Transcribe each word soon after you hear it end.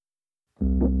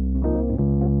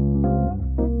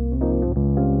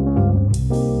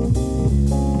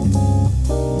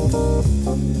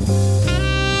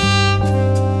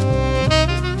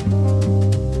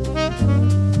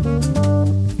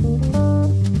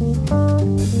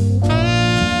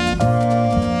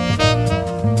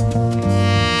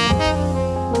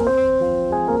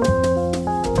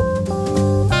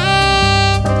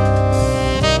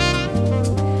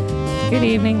Good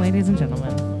evening, ladies and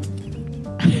gentlemen.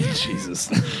 Jesus.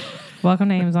 Welcome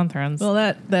to Ames on Thrones. Well,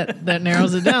 that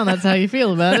narrows it down. That's how you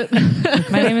feel about it.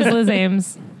 My name is Liz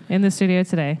Ames in the studio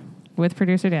today with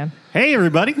producer Dan. Hey,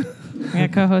 everybody. We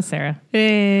got co-host Sarah.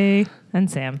 Hey.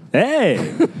 And Sam.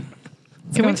 Hey.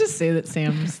 Can we just say that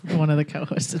Sam's one of the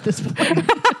co-hosts at this point?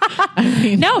 I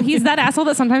mean, No, he's that asshole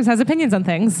that sometimes has opinions on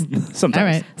things. Sometimes. all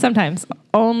right. Sometimes.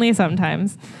 Only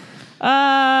sometimes.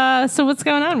 So what's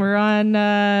going on? We're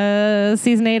on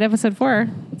season 8, episode 4.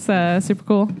 It's super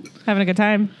cool. Having a good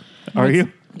time. Are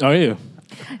you?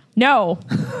 No.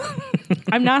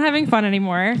 I'm not having fun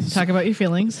anymore. Talk about your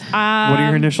feelings. What are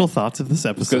your initial thoughts of this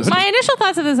episode? My initial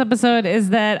thoughts of this episode is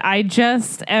that I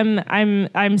just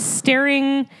I'm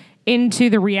staring into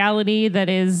the reality that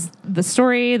is the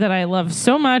story that I love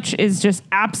so much is just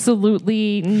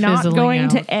absolutely not Fizzling going out.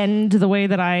 to end the way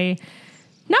that I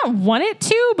not want it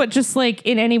to, but just like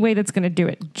in any way that's going to do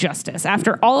it justice.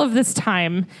 After all of this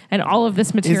time and all of this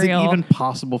Is it material, even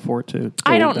possible for it to?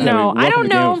 I don't know. I don't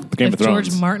know. Game If of Thrones.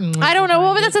 George Martin was I don't know. Well,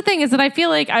 but behind that's the thing is that I feel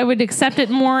like I would accept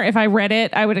it more if I read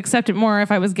it. I would accept it more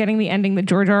if I was getting the ending that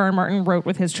George R. R. Martin wrote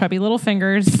with his chubby little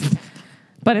fingers.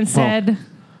 But instead,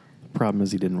 Problem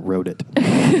is he didn't wrote it.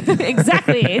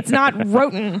 exactly, it's not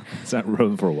roten. It's not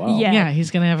rolling for a while. Yeah. Yeah,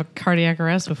 he's going to have a cardiac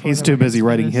arrest before. He's the too busy release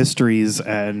writing for this. histories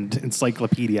and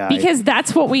encyclopedia. Because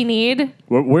that's what we need.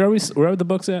 Where are we? Where are the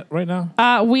books at right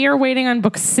now? We are waiting on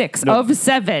book 6 No. of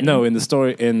 7. No, in the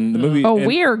story, in the movie. Oh, in,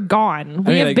 we are gone. We I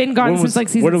mean, have like, been gone what since was- like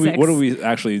season what do 6. What do we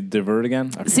actually divert again?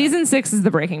 I forgot. Season 6 is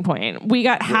the breaking point. We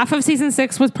got half of season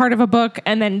 6 was part of a book,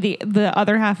 and then the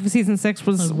other half of season 6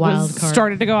 was wild card.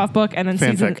 started to go off book, and then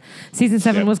Fanfic. season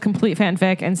 7 Yep. was complete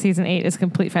fanfic, and season 8 is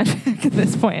complete fanfic at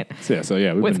this point So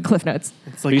yeah, we've with been, cliff notes.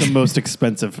 it's like the most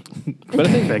expensive But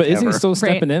I think, fic but isn't ever. he still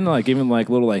stepping Right. in, like giving like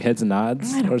little like heads and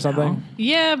nods or something?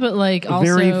 Yeah, but like also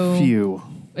Very few.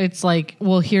 it's like,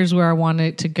 well, here's where I want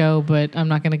it to go, but I'm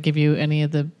not going to give you any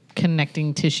of the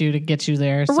connecting tissue to get you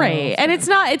there. So. Right. And it's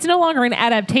no longer an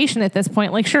adaptation at this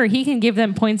point. Like, sure, he can give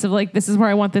them points of like, this is where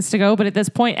I want this to go. But at this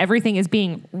point, everything is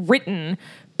being written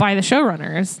by the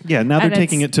showrunners. Yeah, now they're And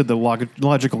taking it's- it to the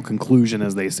logical conclusion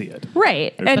as they see it.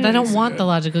 Right. But And I don't want the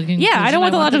logical conclusion. yeah, I don't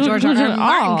want the logical George conclusion R. at R.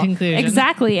 Martin all. conclusion.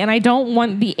 Exactly. And I don't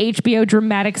want the HBO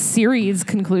dramatic series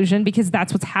conclusion because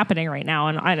that's what's happening right now.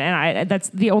 And I that's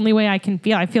the only way I can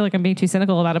feel. I feel like I'm being too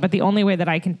cynical about it, but the only way that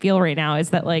I can feel right now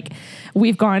is that like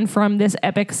we've gone from this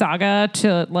epic saga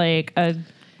to like a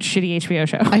shitty HBO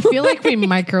show. I feel like we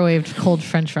microwaved cold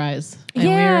French fries, and we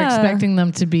were Yeah. expecting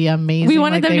them to be amazing. We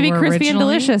wanted like them to they be were crispy and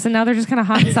originally. delicious, and now they're just kind of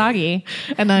hot and soggy.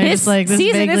 And I'm This just like, this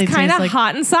season vaguely is kind tastes of like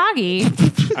hot and soggy.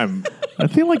 I'm I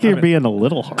feel like you're being a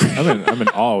little harsh. I'm in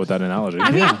awe with that analogy.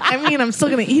 I mean, I'm still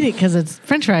gonna eat it because it's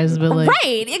French fries, but like,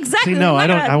 Right, exactly. See, no, I'm I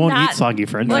don't. not I won't not- eat soggy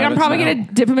French Like fries. I'm probably no. gonna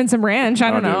dip them in some ranch.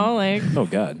 I don't Oh, dude. know. Like Oh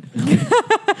God.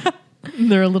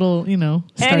 they're a little,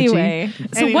 starchy. anyway.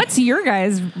 So what's your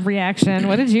guys' reaction?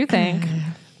 What did you think?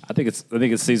 I think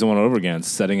it's season 1 over again. It's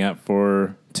setting up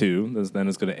for 2. Then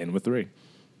it's going to end with 3.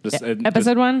 Just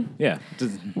Episode 1? Yeah.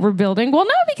 Just, We're building. Well,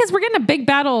 no, because we're getting a big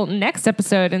battle next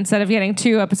episode instead of getting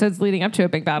 2 episodes leading up to a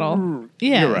big battle.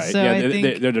 Yeah, you're right. So yeah, I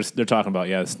think they're talking about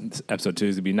episode 2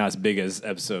 is gonna be not as big as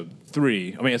episode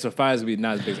 3. I mean, episode 5 is gonna be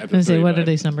not as big as I episode was 3. gonna say, what but are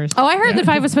these numbers? Oh, I heard that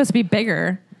 5 was supposed to be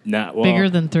bigger. Bigger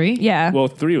than 3? Yeah. Well,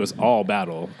 3 was all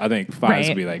battle. I think 5 is Right.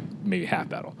 gonna be like maybe half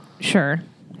battle. Sure.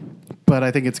 But I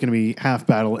think it's going to be half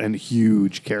battle and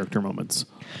huge character moments.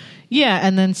 Yeah,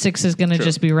 and then 6 is gonna True.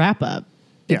 just be wrap up.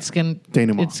 Yeah. It's gonna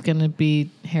Denouement. it's gonna be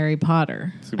Harry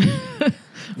Potter.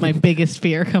 My biggest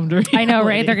fear come to reality. I know,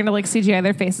 right? They're going to like CGI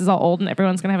their faces all old and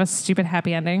everyone's going to have a stupid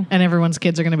happy ending. and everyone's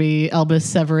kids are gonna be Albus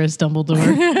Severus Dumbledore.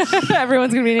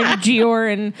 Everyone's going to be named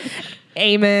Gior and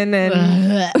Aemon and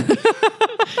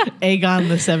Aegon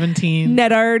the 17.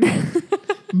 Nedard.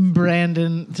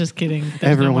 Brandon. Just kidding. There's no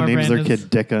Everyone more names their Brandons. kid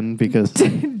Dickon because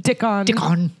Dickon.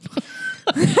 Dickon.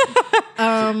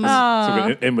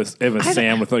 So it was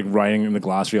Sam with like writing in the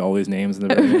glossary all these names in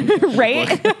the very end.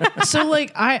 Right? So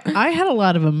like I had a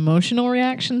lot of emotional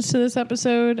reactions to this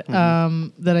episode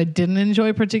that I didn't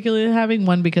enjoy particularly having.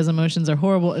 One, because emotions are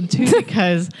horrible, and two,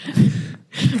 because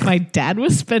My dad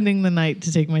was spending the night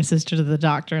to take my sister to the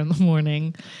doctor in the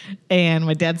morning, and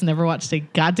my dad's never watched a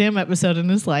goddamn episode in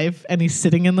his life, and he's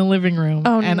sitting in the living room,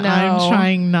 and no. I'm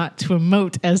trying not to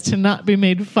emote as to not be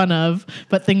made fun of,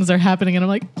 but things are happening, and I'm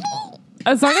like,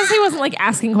 As long as he wasn't like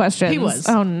asking questions. He was.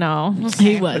 Oh no.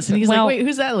 he was, and he's Well- like, wait,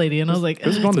 who's that lady? And I was like,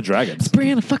 Who's going to Dragons?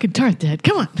 Brianna fucking Tart, Dad,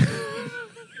 come on.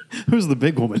 Who's the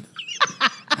big woman?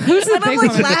 Who's the And I'm big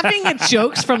like one? laughing at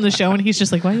jokes from the show, and he's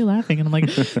just like, why are you laughing? And I'm like,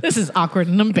 this is awkward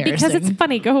and embarrassing. Because it's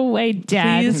funny. Go away,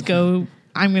 Dad. Please go.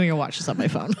 I'm going to go watch this on my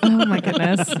phone. Oh my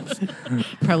goodness.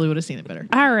 Probably would have seen it better.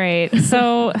 All right.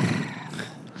 So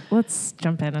let's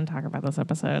jump in and talk about this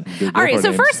episode. Go All right. for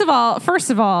So it, first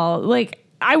of all, like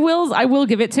I will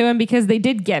give it to him because they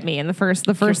did get me in the first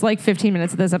like 15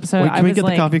 minutes of this episode. Wait, can we get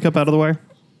the coffee cup out of the way?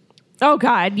 Oh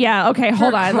God. Yeah. Okay.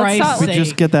 Hold on. Christ's Let's sake. talk,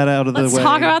 Just get that out of the let's way.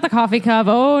 talk about the coffee cup.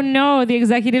 Oh no, the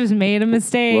executives made a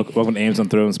mistake. Welcome to Amazon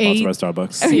Throne, sponsored by 8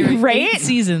 Starbucks. Right? 8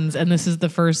 seasons, and this is the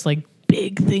first like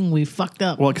big thing we fucked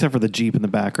up. Well, except for the Jeep in the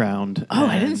background. Oh,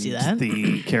 I didn't see and that.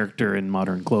 The character in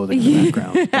modern clothing in the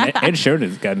background. And Ed Sheeran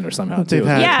has gotten her somehow They've too.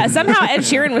 had- Yeah, somehow Ed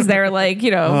Sheeran was there, like,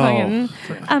 fucking,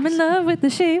 I'm in love with the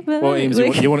shape of Well, Ames,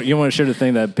 like, you want to share the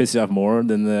thing that pissed you off more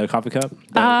than the coffee cup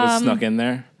that was snuck in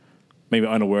there? Maybe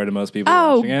unaware to most people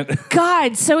Oh, watching it.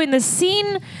 God. So in the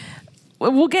scene,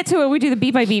 we'll get to it. We do the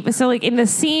beat by beat. But so, like, in the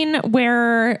scene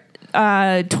where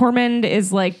Tormund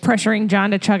is, like, pressuring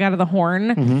John to chug out of the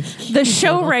horn, the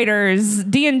show writers,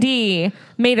 D&D,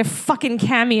 made a fucking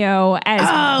cameo as Oh,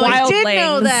 I did know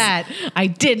Wildlings. that. I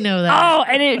did know that. Oh,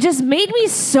 and it just made me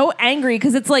so angry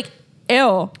because it's like,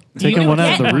 ew. Taking one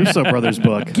out of the Russo brothers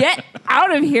book. Get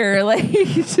out of here. Like,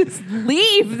 just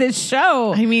leave this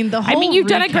show. I mean, the whole you've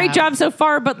done a great recap- job so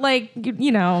far, but like,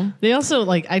 you know. They also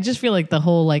like. I just feel like the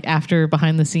whole like after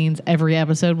behind the scenes every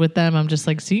episode with them. I'm just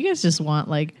like, so you guys just want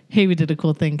like, hey, we did a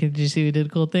cool thing. Did you see we did a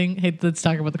cool thing? Hey, let's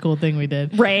talk about the cool thing we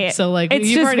did. Right. So like, It's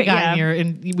you've just- already gotten yeah. here,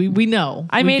 and we know.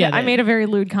 I We get made it. a very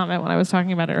lewd comment when I was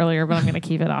talking about it earlier, but I'm going to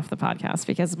keep it off the podcast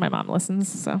because my mom listens.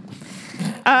 So,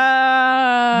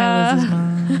 Hi, Liz's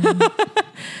mom.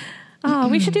 oh,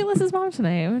 we should do Liz's mom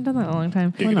tonight. We haven't done that in a long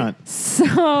time. Why not? So,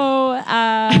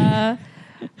 all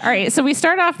right. So we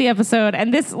start off the episode,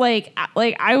 and this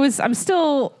I'm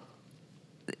still.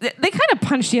 They kind of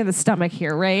punched you in the stomach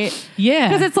here, right? Yeah.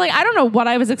 Because it's like I don't know what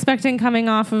I was expecting coming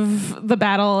off of the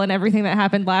battle and everything that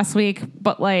happened last week,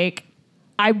 but like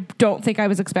I don't think I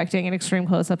was expecting an extreme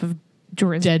close up of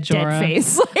Jorah's Dead Jorah.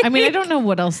 face. I mean, I don't know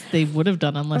what else they would have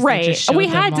done unless Right. they just showed We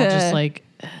them had all to- just like.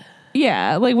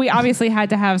 Yeah, like we obviously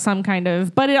had to have some kind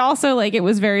of, but it also like it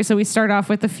was very. So we start off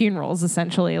with the funerals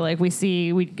essentially. Like we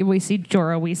see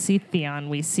Jorah, we see Theon,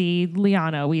 we see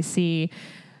Lyanna, we see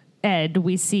Ed,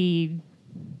 we see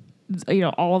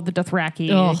all of the Dothraki.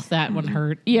 Oh, that one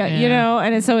hurt. Yeah,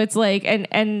 and so it's like,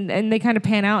 and they kind of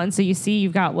pan out, and so you see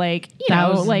you've got like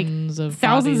Thousands of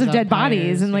thousands bodies of on dead bodies,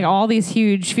 pyres, and like yeah. all these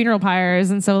huge funeral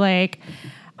pyres, and so like,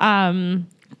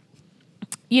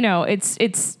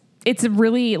 it's a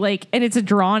really like, and it's a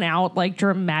drawn out like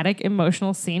dramatic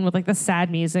emotional scene with like the sad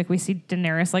music. We see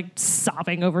Daenerys like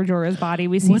sobbing over Jorah's body.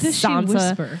 We see What does Sansa. she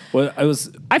whisper? Well, I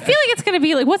feel like it's gonna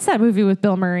be like, what's that movie with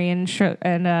Bill Murray and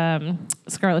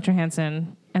Scarlett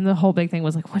Johansson? And the whole big thing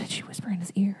was like, what did she whisper in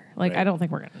his ear? Like, Right. I don't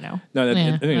think we're gonna know. No, Yeah, I I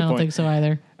think the don't point. think so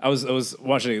either. I was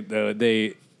watching.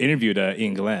 They interviewed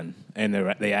Ian Glenn, and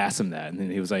they asked him that, and then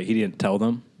he was like, he didn't tell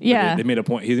them. But Yeah. they made a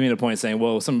point. He made a point saying,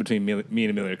 well, something between me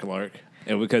and Emilia Clarke,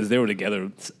 and because they were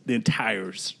together the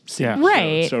entire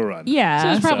Right. show run. Yeah. So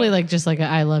it's probably So- like just like a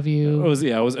I love It you. was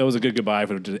it was a good goodbye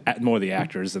for more the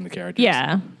actors than the characters.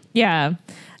 Yeah. Yeah.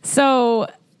 So,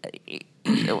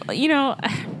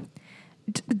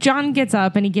 John gets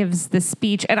up and he gives this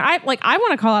speech, and I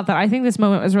want to call out that I think this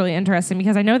moment was really interesting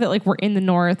because I know that like we're in the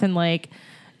North and like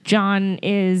John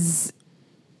is,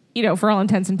 for all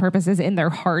intents and purposes in their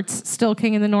hearts still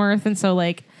king in the North, and so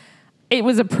like it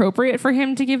was appropriate for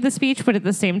him to give the speech, but at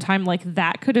the same time like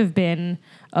that could have been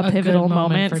a good pivotal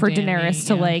moment moment for for Dany, Daenerys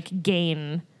to yeah. like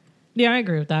gain. Yeah, I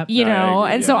agree with that. You I know,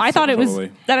 agree, and so yeah, I thought it was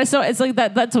totally. that. So it's like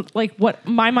that. That's like what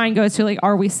my mind goes to. Like,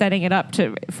 are we setting it up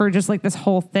for just like this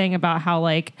whole thing about how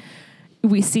like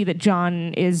we see that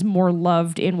John is more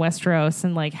loved in Westeros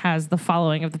and like has the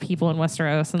following of the people in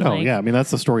Westeros? And Oh, like, yeah. I mean, that's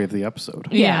the story of the episode.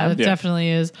 Yeah, Yeah. it Yeah. definitely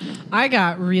is. I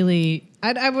got really.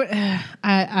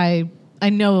 I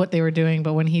know what they were doing,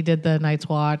 but when he did the Night's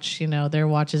Watch, their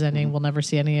watch is ending. We'll never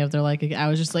see any of their like. I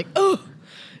was just like, oh.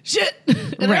 Shit!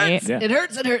 It Right. hurts. Yeah. It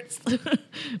hurts. It hurts.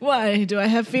 Why do I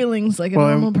have feelings like a Well,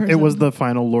 normal person? it was the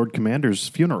final Lord Commander's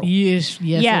funeral. yes,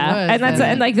 yeah, it was. and that's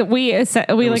and like we was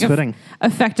like fitting.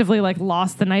 effectively like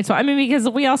lost the Night's Watch. I mean, because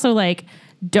we also like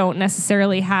don't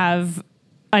necessarily have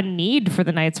a need for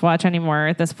the Night's Watch anymore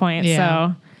at this point. Yeah.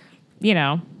 So, you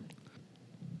know.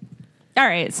 All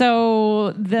right,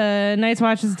 so the Night's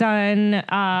Watch is done.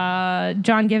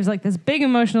 John gives like this big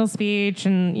emotional speech,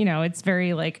 and you know it's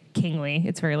very like kingly.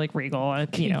 It's very like regal.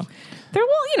 You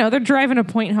know, they're driving a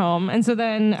point home, and so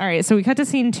then all right, so we cut to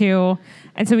scene 2,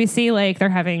 and so we see like they're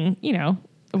having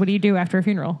what do you do after a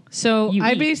funeral? So You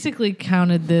I eat. basically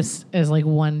counted this as like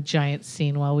one giant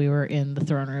scene while we were in the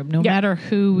throne room. No Yeah. matter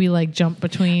who we like jump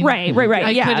between. Right.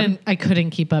 I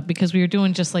couldn't keep up because we were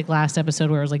doing just like last episode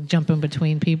where I was like jumping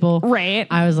between people. Right.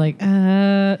 I was like,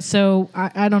 so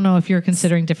I don't know if you're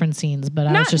considering different scenes, but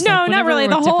I was just like, not whenever really.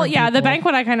 we're The with whole, different the people-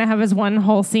 banquet I kind of have as one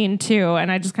whole scene too, and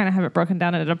I just kind of have it broken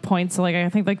down at a point. So like I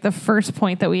think like the first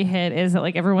point that we hit is that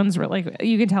like everyone's like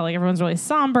you can tell like everyone's really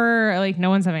somber, like no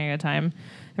one's having a good time.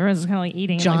 Everyone's just kind of like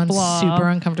eating. John's like, blah. super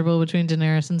uncomfortable between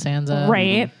Daenerys and Sansa.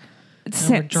 right. And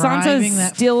we're driving Sansa's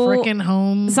that still freaking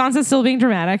home. Sansa's still being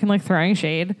dramatic and like throwing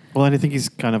shade. Well, and I think he's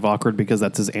kind of awkward because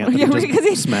that's his aunt that Yeah, he just because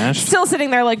he's smashed. still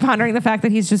sitting there like pondering the fact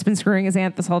that he's just been screwing his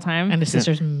aunt this whole time. And his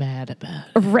sister's mad about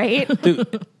it. right.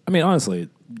 Dude, I mean, honestly,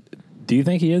 do you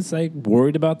think he is like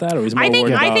worried about that, or he's more worried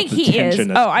about I think the he is. tension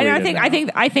that's Oh, I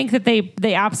created now? think that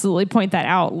they absolutely point that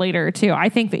out later too. I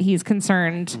think that he's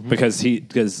concerned.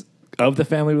 because of the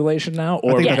family relation now,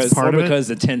 or think that's because part of it. because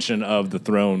the tension of the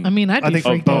throne. I mean, I'd I be think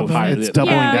freaked both. out. It's Yeah,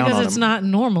 doubling Yeah, down Because on it's him. not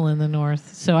normal in the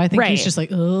North. So I think Right. he's just like,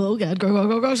 oh, God, go.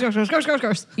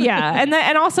 Yeah,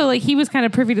 and also like he was kind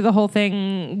of privy to the whole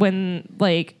thing when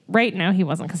like right now he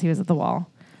wasn't because he was at the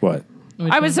wall. What?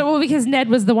 Because Ned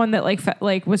was the one that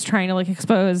like was trying to like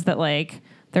expose that like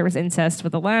there was incest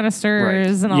with the Lannisters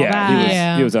Right. and all Yeah, that.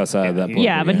 Yeah. he was outside of that point.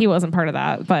 Yeah, but he wasn't part of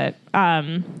that. But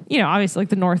obviously, like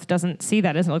the North doesn't see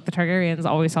that as like the Targaryens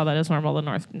always saw that as normal. The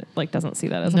North like doesn't see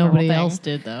that as a Nobody normal else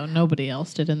thing. did, though. Nobody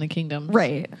else did in the kingdom.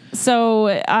 Right. So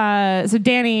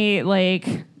Dany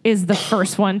like is the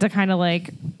first one to kind of like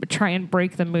try and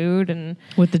break the mood and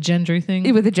With the Gendry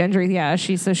thing. with the Gendry. Yeah,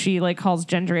 she like calls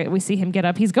Gendry. We see him get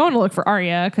up. He's going to look for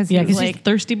Arya because Yeah, he's because like he's a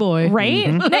thirsty boy. right?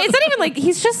 No, it's not even like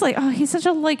he's just like, oh, he's such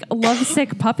a like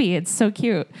lovesick puppy. It's so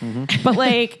cute. But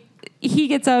like he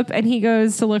gets up and he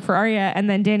goes to look for Arya, and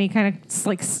then Dany kind of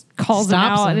like calls Stops him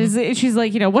out, him. and she's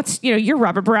like, you're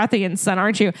Robert Baratheon's son,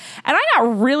 aren't you? And I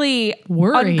got really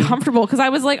Worried. uncomfortable because I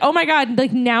was like, oh my god,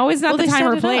 like now is not the time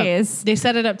or place. They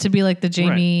set it up to be like the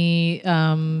Jamie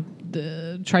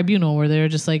the tribunal where they're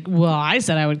just like, well, I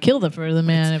said I would kill for the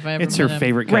man if I ever It's met your him.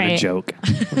 favorite kind Right. of joke.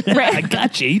 Right. I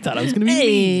got you. You thought I was going to be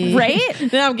mean. Hey.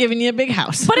 Right? Now I'm giving you a big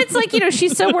house. But it's like,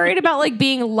 she's so worried about like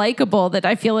being likable that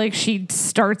I feel like she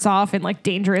starts off in like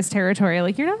dangerous territory.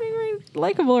 Like, you're not being very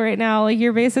likable right now. Like,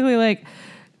 you're basically like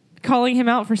calling him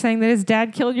out for saying that his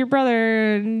dad killed your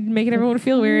brother and making everyone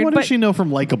feel weird. What but does she know from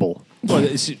likable?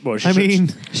 I mean,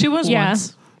 she was Yeah.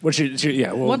 once.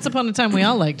 Once upon a time, we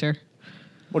all liked her.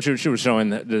 She was showing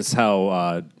that just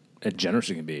how generous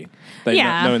she can be. Like,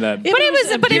 Yeah. knowing that But it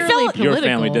purely felt- your political.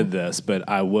 family did this, but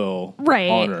I will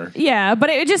honor. Yeah, but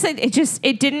it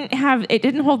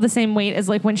didn't hold the same weight as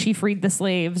like when she freed the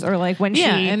slaves or like when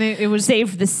Yeah, she and it was-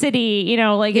 saved the city.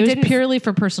 Like It was didn't purely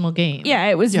for personal gain. Yeah,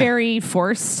 it was Yeah. very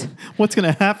forced. what's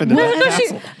going to happen to that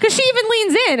castle? Because she even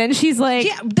leans in and she's like,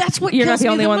 Yeah, that's what You're not kills the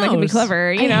me only one that can be most.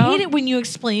 clever, you I know? hate it when you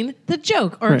explain the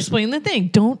joke or Right. explain the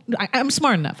thing. I'm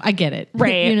smart enough. I get it.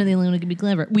 Right. You're not the only one who can be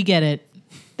clever. We get it.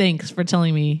 Thanks for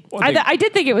telling me. I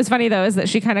did think it was funny though, is that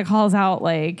she kind of calls out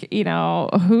like,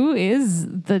 who is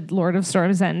the Lord of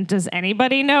Storm's End? Does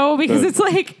anybody know? Because it's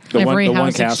like The Every one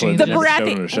house castle exchange. that the never showed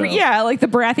in a show. Baratheon, yeah, like the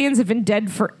Baratheons have been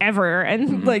dead forever,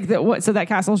 and like so that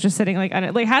castle's just sitting like on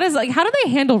it. Like how do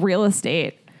they handle real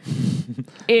estate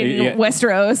in Yeah.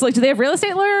 Westeros? Like, do they have real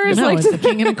estate lawyers? No, like, it's the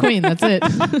king and a queen. That's it.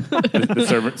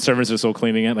 The servants are still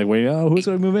cleaning it. Like, wait, who's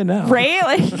going to move in now? right?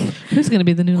 Like, Who's going to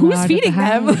be the new who's lord feeding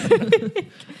of the them? house?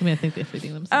 I mean, I think they're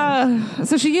feeding themselves.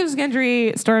 So she gives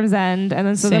Gendry Storm's End, and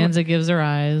then Sansa gives her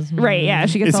eyes. right, yeah,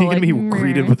 she gets Is all he going to like, be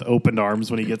greeted "Meh." with open arms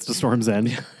when he gets to Storm's End?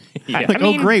 Yeah. Like, I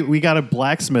mean- oh, great. We got a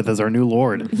blacksmith as our new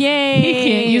lord. Yay! He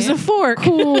can't use a fork.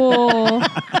 Cool.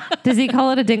 Does he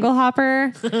call it a dingle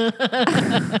hopper?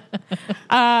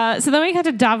 So then we cut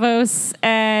to Davos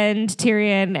and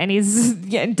Tyrion,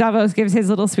 and Davos gives his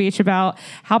little speech about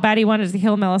how bad he wanted to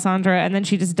kill Melisandre, and then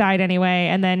she just died anyway.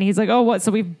 And then he's like, "Oh, what?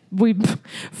 So we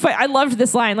fight." I loved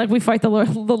this line, like we fight the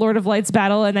Lord of Light's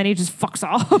battle, and then he just fucks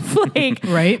off, like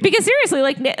Right. Because seriously,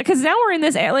 like, because now we're in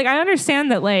this, like, I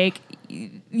understand that, like,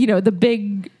 the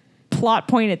big plot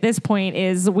point at this point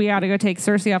is we ought to go take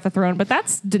Cersei off the throne, but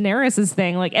that's Daenerys'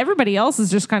 thing. Like, everybody else is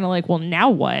just kind of like, well, now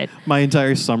what? My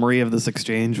entire summary of this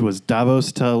exchange was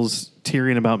Davos tells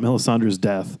Tyrion about Melisandre's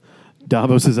death.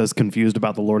 Davos is as confused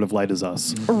about the Lord of Light as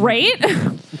us. Right?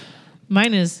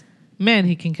 Mine is, man,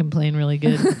 he can complain really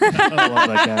good. I love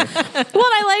that guy. Well,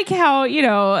 I like how,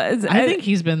 I think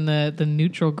he's been the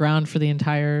neutral ground for the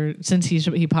entire, since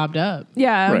he popped up.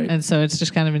 yeah. Right. And so it's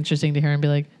just kind of interesting to hear him be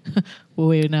like, well,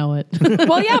 wait, now what?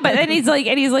 Well, yeah, but then he's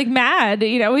like mad,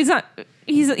 he's not.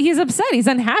 He's upset. He's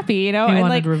unhappy, He and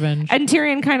wanted revenge. And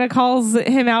Tyrion kind of calls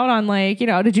him out on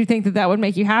did you think that would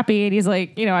make you happy? And he's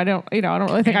like, I don't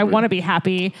really think I want to be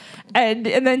happy. And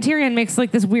then Tyrion makes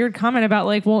like this weird comment about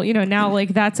like, well, now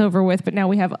like that's over with, but now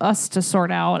we have us to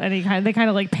sort out. And they kind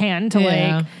of like pan to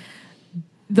like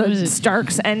What is the it?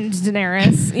 Starks and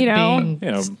Daenerys,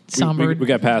 Being somber we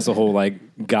got past the whole like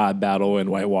God battle and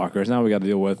White Walkers. Now we got to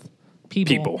deal with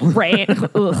people. right?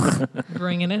 Ugh.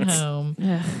 bringing it home.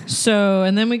 So,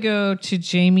 and then we go to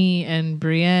Jamie and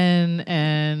Brienne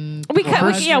and We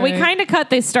Roderick. kind of cut.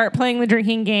 They start playing the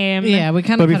drinking game. Yeah, we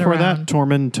kind But of cut before around. that,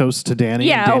 Tormund toasts to Dany,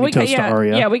 Yeah, and Dany we toasts to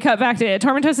Arya. Yeah, we cut back to it.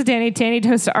 Tormund toasts to Dany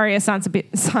toasts to Arya.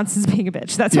 Sansa's being a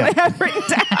bitch. That's what I have written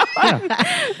down.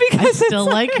 I Because still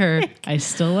like her. I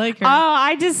still like her.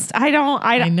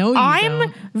 I know you I'm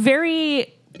don't.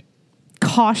 very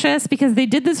cautious because they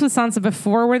did this with Sansa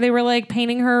before, where they were like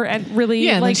painting her and really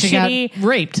yeah, and like then she shitty. got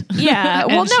raped. Yeah,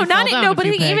 And well, she no, fell not down no, a but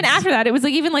few even pegs. after that, it was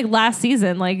like even like last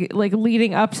season, like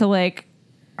leading up to like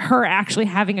her actually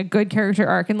having a good character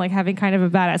arc and like having kind of a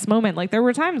badass moment. Like there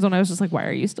were times when I was just like, why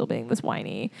are you still being this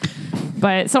whiny?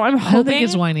 But so I'm I don't hoping think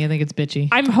it's whiny. I think it's bitchy.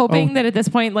 I'm hoping that at this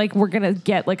point, like we're gonna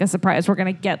get like a surprise. We're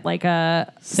gonna get like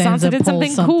a Sansa Sansa did pulls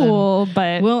something cool,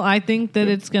 but well, I think that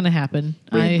it's going to happen.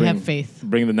 I Bring- have faith.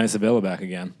 Bring the Knights of Vela back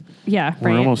again. yeah, We're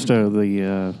right. almost to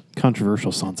the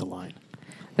controversial Sansa line.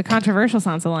 The controversial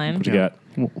Sansa line. What you got?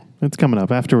 Well, it's coming up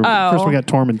after. First, we got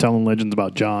Tormund telling legends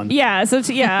about Jon. Yeah,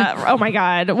 oh my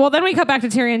god. Well, then we cut back to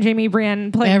Tyrion, Jamie,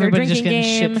 Brienne playing Everybody their just drinking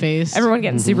getting game. shit-faced. Everyone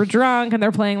getting super drunk, and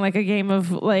they're playing like a game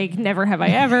of like Never Have I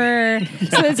Ever.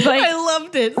 So it's like I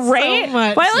loved it right? so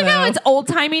much. But I like how though. it's old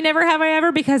timey Never Have I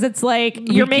Ever because it's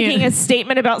like you're making can't- a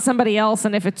statement about somebody else,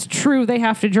 and if it's true, they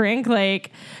have to drink.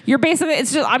 Like you're basically,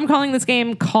 it's just I'm calling this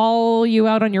game "Call You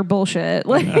Out on Your Bullshit."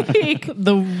 Like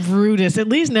the rudest. At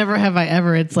least never have I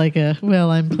ever. It's like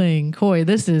I'm playing coy.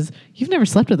 This is, you've never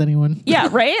slept with anyone. yeah,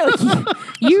 right. Like,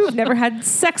 you've never had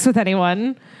sex with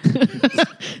anyone.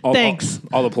 Thanks.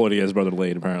 All the Plotti has brother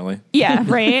laid apparently. Yeah,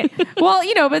 right. Well,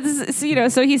 but this,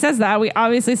 so he says that. We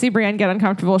obviously see Brienne get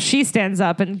uncomfortable. She stands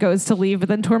up and goes to leave, but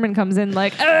then Tormund comes in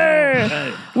like,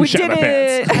 we shut did my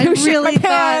it. pants? Who shit my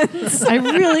pants?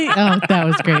 Oh, that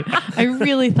was great. I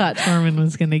really thought Tormund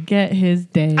was going to get his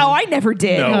day. Oh, I never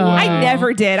did. No I way.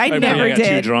 never did. I never got too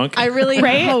did. drunk. I really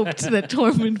Right? hoped that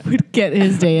Tormund would get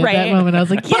his day at Right. that moment. I was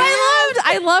like, But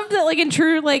I loved that, like in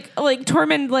true, like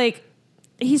Tormund, like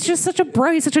he's just such a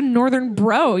bro. He's such a northern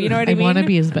bro. You know what I I mean? want to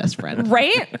be his best friend.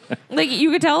 right? Like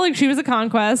you could tell, like she was a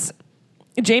conquest.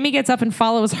 Jamie gets up and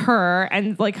follows her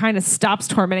and like kind of stops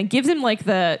Tormund and gives him like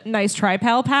the nice try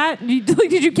pal pat.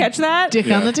 Did you catch that? Dick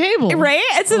on the table. Right?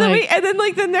 And so Like- then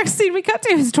like the next scene we cut to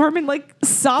is Tormund like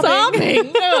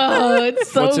sobbing. Oh, it's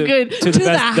so Well, good. To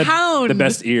the hound. The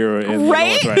best ear in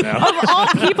Right? the North right now. Of all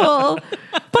people.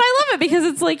 But I love it because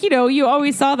it's like, you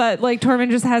always saw that like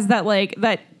Tormund just has that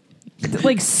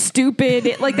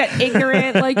stupid, like that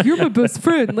ignorant, like you're my best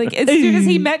friend. Like as soon as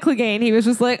he met Clegane, he was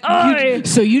just like, oh,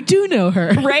 So you do know her.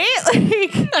 right?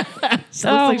 Like,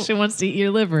 Sounds like she wants to eat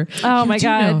your liver. oh You my do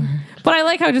know god. her. But I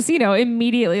like how just,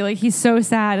 immediately, like he's so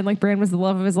sad and like Bran was the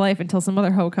love of his life until some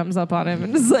other hoe comes up on him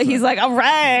and just, like, he's like, all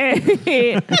right,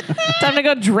 time to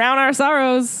go drown our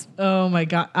sorrows. Oh my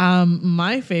god.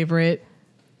 My favorite.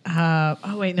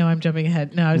 Oh wait, no, I'm jumping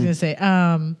ahead. No, I was gonna say.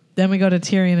 Then we go to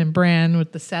Tyrion and Bran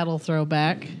with the saddle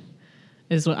throwback.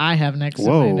 Is what I have next to my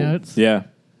Whoa. notes. Yeah.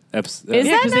 Is Yeah,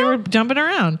 that because they now? were jumping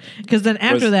around. Because then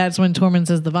after Was- that's when Tormund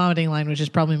says the vomiting line, which is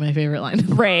probably my favorite line in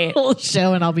the Right. whole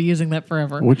show, and I'll be using that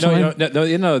forever. Which No,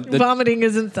 line? Vomiting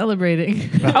isn't celebrating.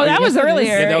 Oh, that was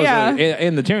earlier. that was Yeah.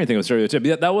 and the Tyrion thing was earlier too.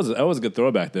 But that was a good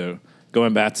throwback though.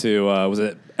 Going back to was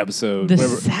it episode the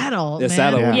whatever- saddle. the man.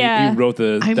 saddle. Yeah. Yeah. He wrote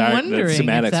the I'm the wondering if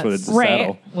schematics for the that's- Right.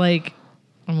 saddle. Like,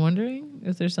 I'm wondering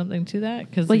if there's something to that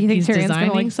because Like, you think he's Tyrion's gonna,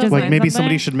 designing like, something. Like maybe something?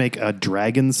 somebody should make a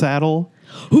dragon saddle.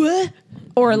 What?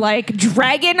 Or like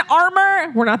dragon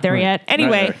armor. We're not there yet.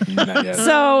 Anyway. Not yet.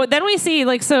 So then we see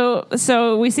like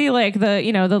so we see like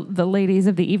the ladies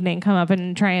of the evening come up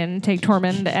and try and take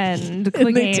Tormund and they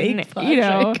Clegane, take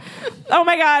Podrick. oh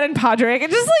my god, and Podrick,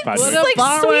 and just like Podrick. just, What a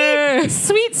bummer. like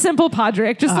sweet simple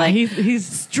Podrick, just like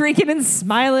he's drinking and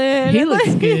smiling. He and, looks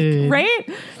like, good. right?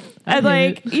 And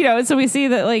get like so we see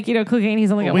that like Clegane,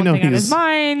 he's only got We one know thing on his he's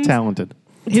mind. talented.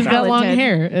 got long talented.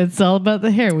 hair. It's all about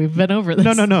the hair. We've been over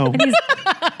this. No.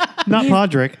 Not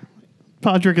Podrick.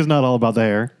 Podrick is not all about the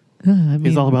hair.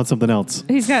 He's all about something else.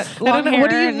 He's got I long don't know. hair. What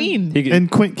do you and- mean? He could- In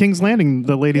King's Landing,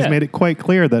 the ladies Yeah. made it quite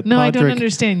clear that No, I don't Podrick,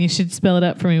 understand. You should spell it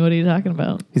out for me. What are you talking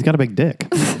about? he's got a big dick.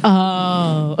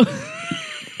 Oh.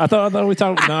 I thought we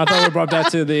talked. No, I thought we brought that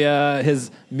to the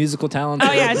his musical talent.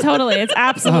 Oh yeah, totally. It's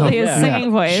absolutely his yeah. singing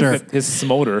voice. Sure. his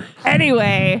smolder.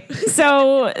 Anyway,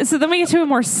 so then we get to a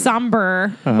more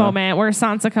somber moment where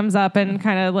Sansa comes up and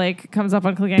kind of like comes up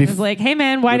on Clegane and is like, "Hey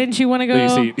man, why didn't you want to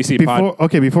go?" You see Pod.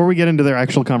 Before we get into their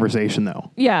actual conversation,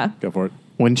 though, Yeah. Go for it.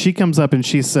 when she comes up and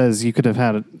she says you could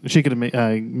have she could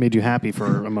have made you happy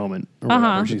for a moment, or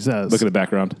whatever she says. Look at the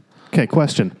background. Okay,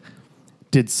 question: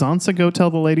 did Sansa go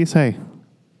tell the ladies, "Hey,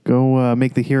 go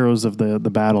make the heroes of the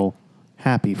battle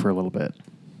happy for a little bit"?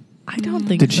 I don't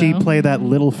think Did so. she play that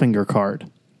little finger card?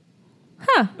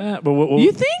 But what,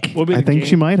 You think? What would be I the think game?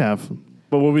 she might have.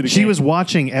 But what would be the She game? was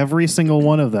watching every single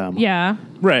one of them. Yeah.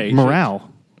 right. Morale.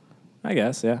 I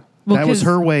guess. Yeah. Well, That was 'cause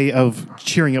her way of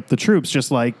cheering up the troops, just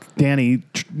like Danny,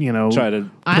 Try to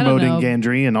I don't promoting know.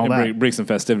 Gendry and all that. break some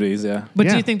festivities. Yeah. But do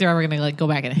Yeah. you think they're ever going to like go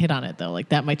back and hit on it though? Like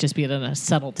that might just be a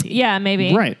subtlety. Yeah,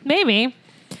 maybe. Right.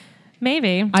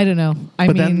 Maybe. I don't know.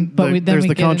 But then, there's we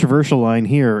the get in- controversial line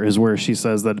here is where she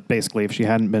says that basically if she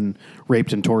hadn't been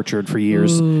raped and tortured for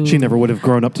years, she never would have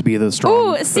grown up to be the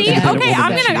strong. Ooh, see, independent okay, woman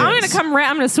I'm that she gonna is.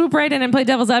 I'm gonna swoop right in and play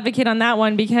devil's advocate on that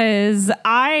one because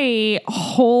I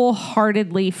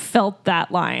wholeheartedly felt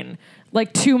that line.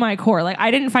 Like to my core, like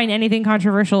I didn't find anything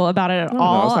controversial about it at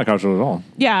all. No, it's not controversial at all.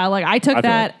 Yeah, like I took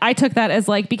that as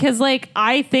like because like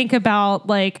I think about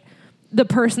like the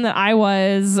person that I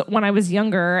was when I was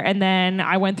younger and then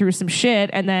I went through some shit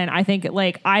and then I think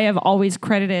like I have always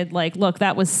credited like look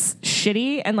that was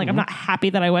shitty and like I'm not happy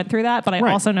that I went through that but I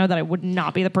Right. also know that I would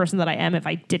not be the person that I am if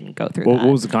I didn't go through What that.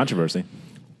 was the controversy?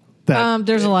 That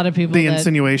there's a lot of people the that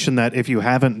insinuation that if you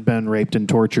haven't been raped and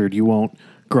tortured, you won't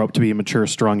grow up to be a mature,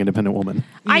 strong, independent woman.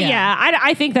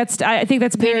 I think that's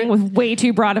painting with way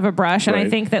too broad of a brush, and I Right.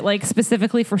 think that like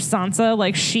specifically for Sansa,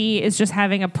 like she is just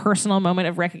having a personal moment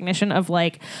of recognition of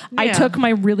like I Yeah. took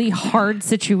my really hard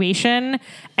situation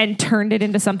and turned it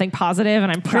into something positive, and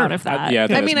I'm proud of that. Yeah. I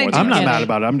think mean, that's I more do I'm not get mad it.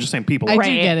 about it. I'm just saying people. I Right.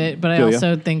 do get it, but I Feel ya.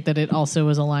 also think that it also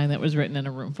was a line that was written in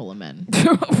a room full of men.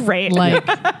 right. Like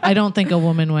I don't think a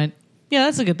woman went, "Yeah,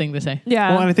 that's a good thing to say."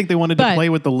 yeah. Well, and I think they wanted to But- play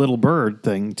with the little bird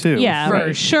thing too. Yeah. For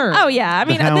Right. sure. Oh yeah, I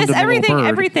mean hound this and the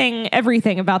little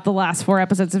everything about the last 4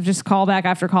 episodes of just callback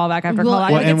after callback after Well, callback.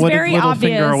 Well, Like, and it's what did very Littlefinger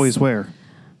obvious. always wear?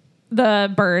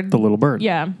 The bird. The little bird.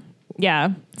 Yeah. Yeah.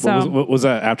 So What was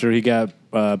that after he got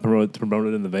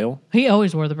promoted in the Veil? He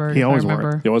always wore the bird. He if always I wore it.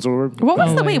 remember. He always wore. what was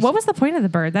the wait? Always. What was the point of the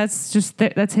bird? That's just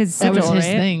that's his That sigil, was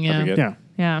his right? thing, yeah. forget. Yeah.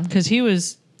 Yeah. Because he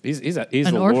was, He's An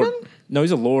the lord. orphan? No,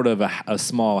 he's a lord of a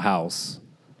small house.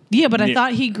 yeah, but I Yeah.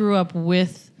 thought he grew up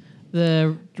with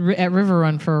at River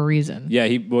Run for a reason. Yeah,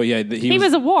 he He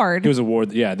was a ward. He was a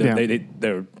ward. Yeah, Yeah. they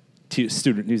were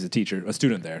student. He was a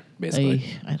student there basically.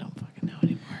 I don't fucking know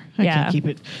anymore. I Yeah. can't keep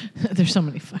it. There's so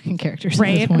many fucking characters.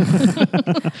 Right. At this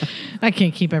point. I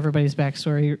can't keep everybody's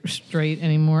backstory straight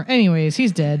anymore. Anyways,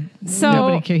 he's dead. So-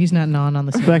 Nobody cares. He's not on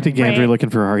the Back to Gendry Right. looking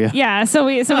for Arya. Yeah, so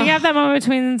we have that moment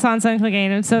between Sansa and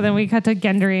Clegane, and so then we cut to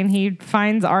Gendry, and he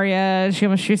finds Arya. She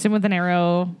almost shoots him with an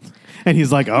arrow. And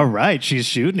he's like, all right, she's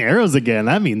shooting arrows again.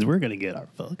 That means we're going to get our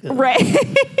fuck up. Right.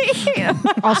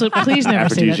 Also, please never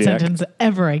say that Aphrodisiac. sentence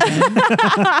ever again.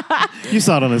 You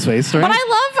saw it on his face, right? But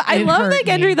I It love hurt that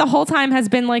Gendry me. the whole time has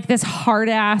been like this hard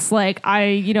ass, like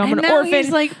I'm And an now orphan. he's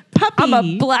like, puppy. I'm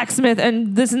a blacksmith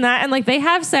and this and that. And like they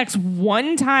have sex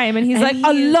one time and he's And like,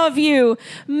 I he- love you.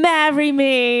 Marry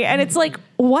me. And it's like,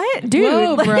 what? Dude.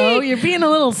 Whoa, bro, like, you're being a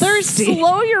little thirsty.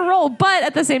 Slow your roll. But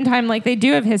at the same time, like they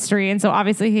do have history. And so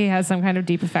obviously he has some kind of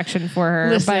deep affection for her.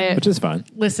 Listen. But which is fine.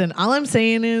 Listen, all I'm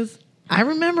saying is, I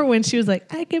remember when she was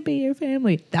like, I could be your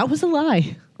family. That was a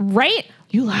lie. right?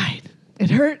 You lied. It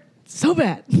hurt so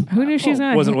bad. Who knew she was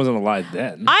going to Wasn't a lie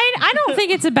then. I don't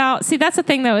think it's about. See, that's the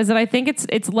thing though, is that I think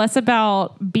it's less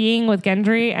about being with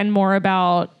Gendry and more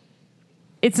about.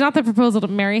 It's not the proposal to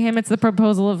marry him; it's the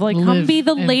proposal of like, come Live be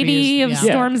the and lady be- of yeah.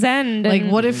 Storm's End. Like,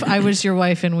 and- what if I was your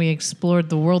wife and we explored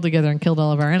the world together and killed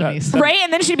all of our enemies? right?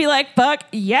 And then she'd be like, "Fuck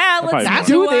yeah, let's That's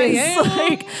do who I this." am.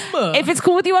 Like, if it's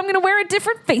cool with you, I'm gonna wear a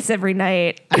different face every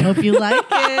night. I hope you like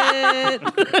it.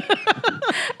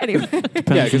 Anyway,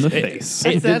 Yeah, in the it- face.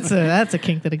 That's a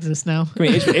kink that exists now. I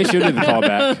mean, HBO did the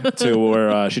callback to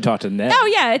where she talked to Ned. oh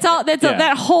yeah, it's all Yeah.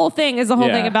 that whole thing is the whole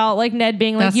Yeah. thing about like Ned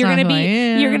being like, That's "You're not gonna who I be,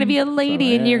 am. you're gonna be a lady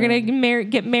happy and you're gonna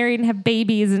get married and have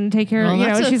babies and take care. Well, of, you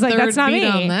know, that's a she's like, third that's not beat me.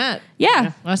 on that.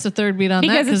 Yeah. That's the third beat on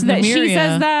Because that it's because that she Nymeria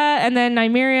says that, and then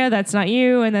Nymeria, that's not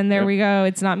you, and then there Yep. we go,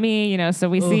 it's not me. You know, so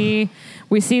we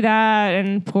see that,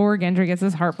 and poor Gendry gets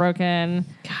his heart broken.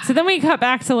 So then we cut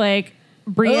back to like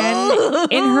Brienne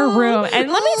in her room, and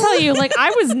let me tell you, like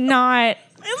I was not.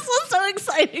 This was so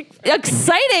exciting.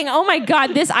 Exciting! Oh my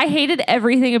god, I hated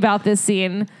everything about this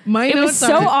scene. My it was notes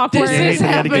so are, awkward, this He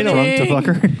had to get drunk to fuck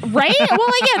her. right?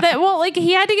 Well, like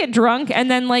he had to get drunk, and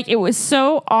then like it was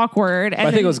so awkward. And I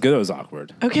think then- it was good. It was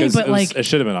awkward. Okay, 'Cause but, it like,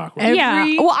 should have been awkward. yeah.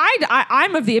 every- Well,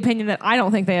 I'm of the opinion that I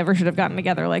don't think they ever should have gotten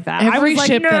together like that. I Every was like,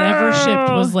 ship that ever "No."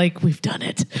 shipped was like, we've done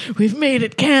it. We've made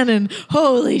it canon.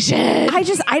 Holy shit.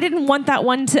 I didn't want that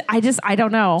one to. I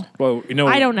don't know. Well, you know,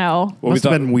 I don't know. What we Must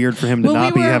have thought, been weird for him to Well,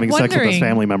 not we be were having sex with wondering- his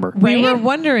family member. We Right? were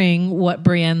wondering what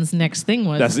Brienne's next thing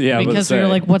was. That's- yeah, I was because we gonna were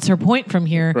say. like, what's her point from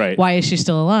here? Right. Why is she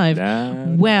still alive? Nah.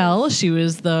 Well, she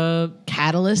was the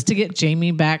catalyst to get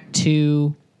Jaime back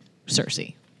to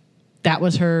Cersei. That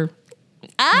was her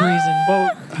reason.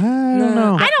 Well, I don't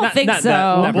know. I don't think so.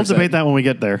 not We'll per se. debate that when we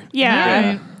get there. Yeah. All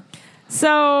right.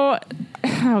 So,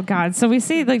 oh god. So we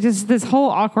see like just this whole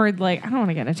awkward like I don't want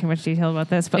to get into too much detail about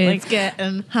this, but It's like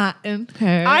getting hot in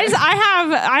here.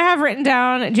 I have written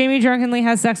down Jaime drunkenly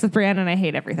has sex with Brienne and I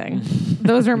hate everything.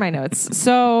 Those are my notes.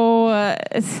 So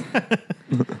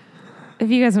if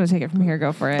you guys want to take it from here,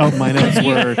 go for it. Oh, my notes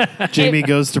were Jamie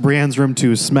goes to Brienne's room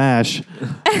to smash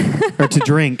or to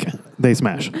drink. They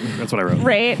smash. That's what I wrote.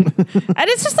 Right. And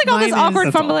it's just like all this Mine is- awkward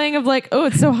That's all. fumbling of like, oh,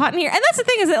 it's so hot in here. And that's the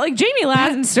thing is that like Jaime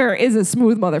Lannister is a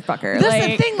smooth motherfucker. That's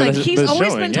like, the thing. But Like it's- he's but it's always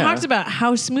showing, been yeah. talked about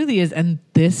how smooth he is, and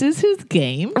this is his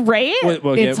game. Right?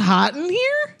 well, It's yeah. hot in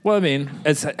here. Well, I mean,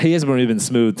 he hasn't really been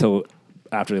smooth till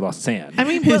after he lost his hand. I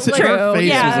mean, His but like, her face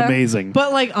yeah. was amazing.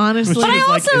 but like honestly, But I She's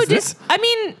like, also is this- just, I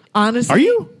mean, honestly, Are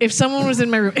you? If someone was in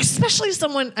my room, especially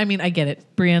someone, I mean, I get it.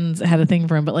 Brienne's had a thing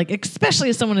for him, but like,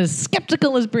 especially if someone as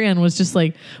skeptical as Brienne was just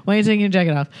like, why are you taking your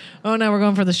jacket off? Oh, now we're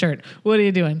going for the shirt. What are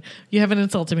you doing? You haven't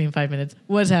insulted me in 5 minutes.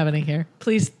 What's happening here?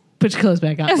 Please put your clothes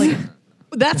back on. Like,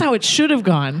 that's how it should have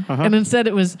gone. And instead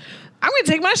it was, I'm going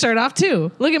to take my shirt off too.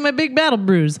 Look at my big battle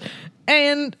bruise.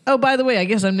 And, oh, by the way, I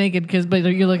guess I'm naked but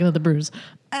you're looking at the bruise.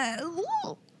 I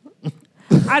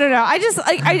don't know. I just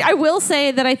like I will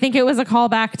say that I think it was a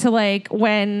callback to like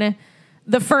when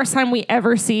the first time we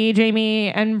ever see Jaime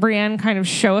and Brienne kind of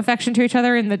show affection to each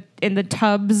other in the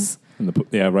tubs.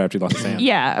 Right after he lost his hand.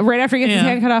 Yeah, right after he gets his Yeah.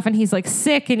 hand cut off, and he's like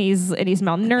sick, and he's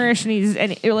malnourished,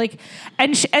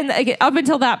 and up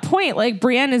until that point, like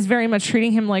Brienne is very much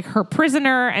treating him like her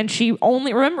prisoner, and she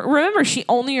only remember she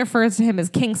only refers to him as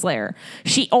Kingslayer.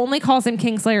 She only calls him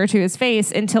Kingslayer to his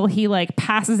face until he like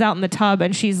passes out in the tub,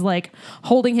 and she's like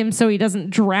holding him so he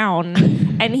doesn't drown,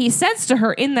 and he says to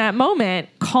her in that moment,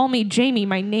 "Call me Jaime.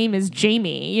 My name is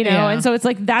Jaime." You know, Yeah. and so it's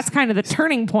like that's kind of the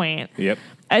turning point. Yep.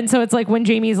 And so it's like when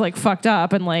Jamie's like fucked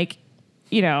up and like,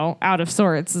 you know, out of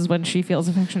sorts is when she feels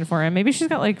affection for him. Maybe she's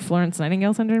got like Florence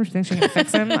Nightingale syndrome. She thinks she can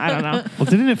fix him. I don't know. Well,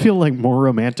 didn't it feel like more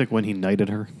romantic when he knighted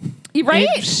her? Right?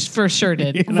 It for sure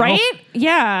did. know? Right?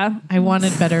 Yeah. I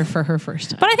wanted better for her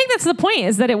first time. But I think that's the point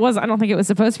is that I don't think it was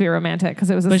supposed to be romantic because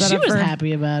it was a But she setup was for,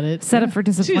 happy about it. set up for She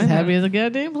was disappointment. happy as a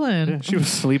goddamn plan. She was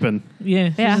sleeping.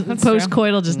 Yeah. Yeah, that's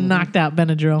Post-coital just knocked out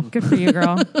Benadryl. Good for you,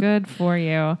 girl. Good for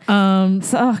you. Um,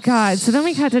 So, oh, God. So then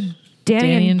we cut to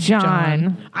Danny and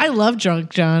John. I love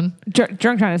Drunk John. Drunk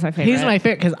John is my favorite. He's my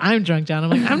favorite because I'm Drunk John. I'm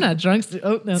like, I'm not drunk.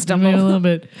 Oh, no, Stumble. stumble a little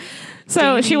bit.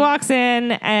 So she walks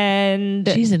in and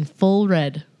She's in full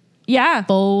red. yeah.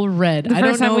 Full red. The I don't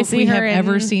first time know we if see we her have in-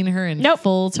 ever seen her in Nope.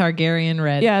 full Targaryen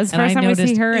red. Yeah, it's the And first I time we see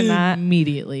noticed her in that.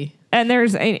 immediately. And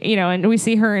there's and we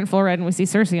see her in full red and we see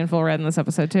Cersei in full red in this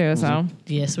episode too. So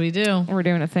Yes, we do. we're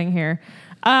doing a thing here.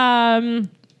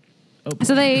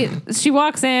 So she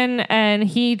walks in and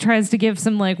he tries to give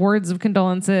some like words of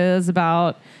condolences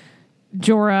about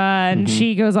Jorah, and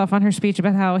she goes off on her speech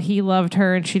about how he loved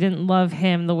her and she didn't love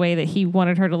him the way that he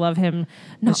wanted her to love him.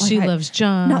 But she loves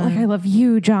John. Not like I love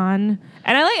you, John.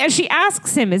 And she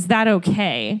asks him, "Is that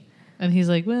okay?" And he's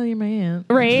like, well, you're my aunt.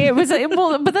 Right? It was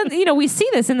well, but then we see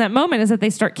this in that moment is that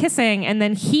they start kissing, and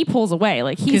then he pulls away,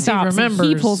 like he 'Cause he stops, and he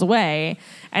remembers. pulls away,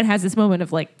 and has this moment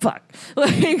of like, fuck,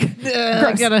 like, I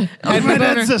gross. gotta hide My my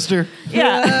boner. dad's sister.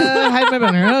 yeah. Hide my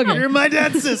boner. Okay. You're my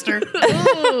dad's sister.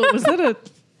 Oh, was that a?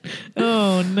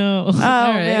 Oh no! Oh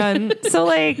man. So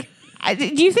like,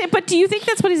 do you think? But do you think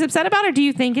that's what he's upset about, or do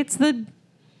you think it's the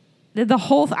the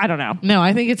whole I don't know. No,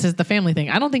 I think it's just the family thing.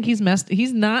 I don't think he's messed.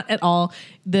 He's not at all.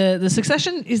 The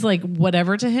succession is like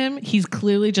whatever to him. He's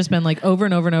clearly just been like over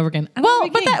and over and over again. I don't Well,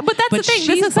 wanna be king. but that's the thing.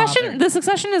 she's bothered. The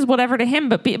succession is whatever to him,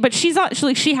 but she's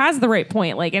actually she has the right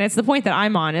point. Like, and it's the point that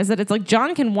I'm on is that it's like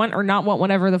Jon can want or not want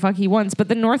whatever the fuck he wants, but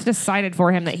the North decided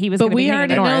for him that he was. But gonna be we king of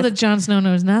already the know North. that Jon Snow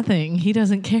knows nothing. He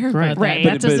doesn't care about that. Right.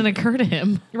 That But- doesn't occur to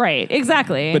him. Right,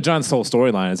 exactly. But John's whole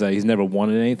storyline is that he's never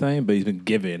wanted anything, but he's been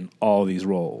given all these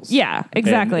roles. Yeah,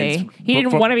 exactly. And He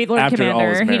didn't want to be Lord after all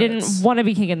his Commander. He didn't merits. want to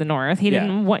be king in the North. He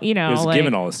didn't want, He was like,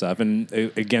 given all this stuff and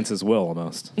against his will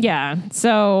almost. Yeah.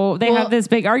 So they Well- have this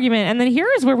big argument, and then here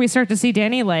is where we start to see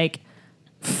Dany like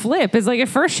flip. Is like at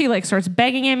first she like starts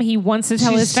begging him. He wants to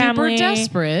tell She's his family. super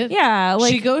desperate. Yeah,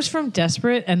 like she goes from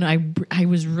desperate, and I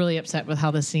was really upset with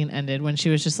how the scene ended when she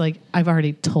was just like, "I've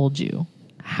already told you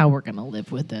how we're gonna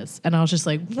live with this," and I was just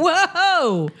like,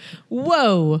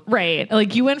 "Whoa, right.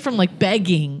 Like you went from like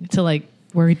begging to like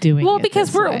we're doing. Well, it because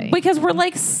this we're way.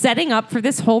 like setting up for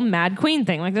this whole Mad Queen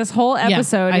thing. Like this whole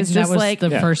episode is that just was like the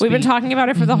first we've been beat. talking about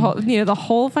it for the whole the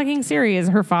whole fucking series.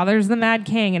 Her father's the Mad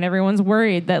King, and everyone's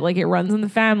worried that like it runs in the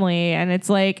family, and it's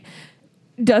like.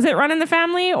 Does it run in the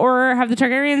family, or have the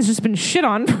Targaryens just been shit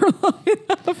on for long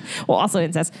enough? Well, also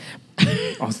incest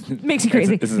makes you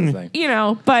crazy. This is the thing. You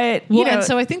know, but Well, you know, and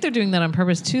so I think they're doing that on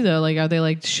purpose too, though. Like, are they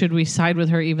like, should we side with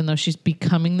her even though she's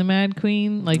becoming the Mad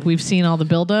Queen? Like, we've seen all the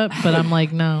buildup, but I'm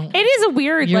like, no. it is a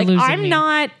weird. You're like, losing I'm me.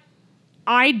 not.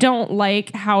 I don't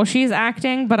like how she's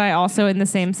acting, but I also, in the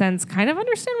same sense, kind of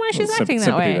understand why she's acting that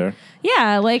sympathy way. there.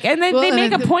 Yeah, like, and then Well, they and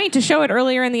make I a thi- point to show it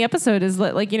earlier in the episode. Is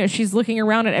that, like, you know, she's looking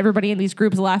around at everybody in these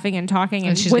groups, laughing and talking,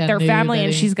 and she's with got their family, and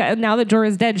nobody. she's got now that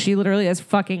Jorah's dead, she literally has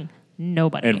fucking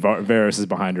nobody. And Varys is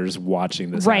behind her, just watching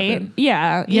this right? happen.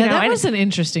 Yeah, you Yeah, know, that and was an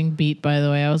interesting beat, by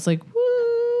the way. I was like, woo.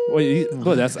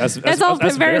 Well, that's all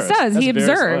Varys does. He Varys.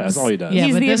 observes. That's all he does. Yeah,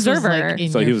 He's but the this was, observer. like, in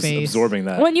So he your was face. absorbing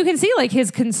that. when you can see like his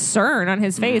concern on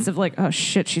his face of like, oh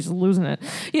shit, she's losing it.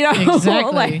 You know,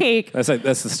 Exactly. like.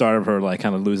 That's the start of her like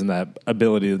kind of losing that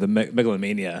ability of the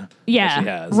megalomania that she Yeah,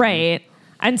 has. right.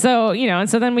 And so, you know, and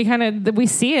so then we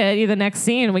see it. The next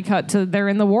scene, we cut to they're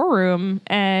in the war room,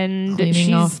 and Cleaning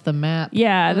she's off the map.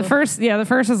 yeah. The first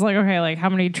is like, okay, like how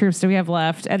many troops do we have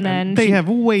left? And then They have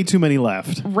way too many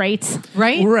left. right.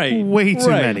 Right? Right. Way too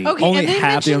Right. many. Okay, Only and they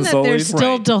half the mentioned that there's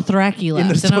Unsullied? still Dothraki left.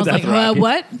 there's And I was still like, Dothraki.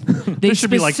 what? They There should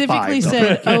be like specifically 5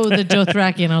 said, oh, the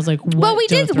Dothraki. And I was like, what Well, we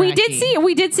did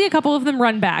Dothraki? see a couple of them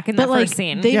run back in But that like first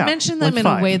scene. they Yeah, mentioned them like in a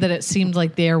 5. way that it seemed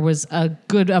like there was a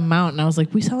good amount, and I was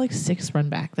like, we saw like 6 run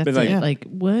back. That's But, like- it. Yeah. Like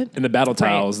what? In the battle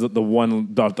tiles, the one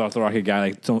Dothraki guy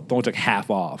like only took half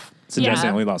off, suggesting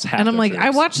Yeah. only lost half. And I'm their like, troops. I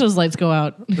watched those lights go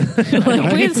out.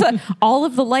 all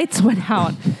of the lights went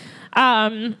out.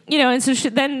 You know, and so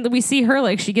then we see her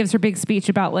like she gives her big speech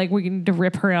about like we need to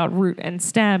rip her out root and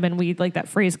stem, and we like that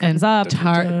phrase comes up a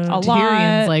Tyrion's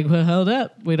lot. like, well, hold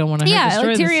up, we don't want to. Yeah, destroy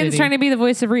like the Tyrion's city. trying to be the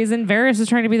voice of reason. Varys is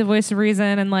trying to be the voice of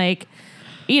reason, and like,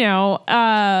 you know,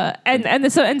 and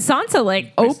Sansa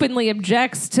like openly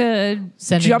objects to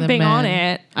Sending the jumping on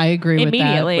men. it I agree with that.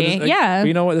 immediately. But this, like, Yeah, but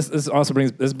you know what? This also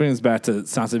brings back to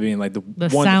Sansa being like the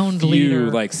one sound few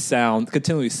leader. like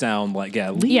continually sound like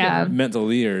Yeah. mental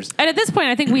leaders. And at this point,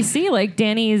 I think we see like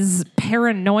Dany's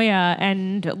paranoia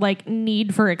and like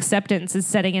need for acceptance is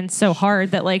setting in so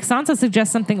hard that like Sansa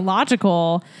suggests something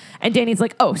logical, and Dany's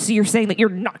like, "Oh, so you're saying that you're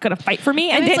not going to fight for me?"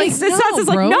 And it's Dany's like, no, Sansa's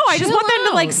like, bro, "No, I just chill want them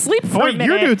to like out." sleep for Oh, a wait,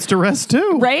 minute." your dudes to rest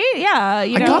too. Right? Yeah,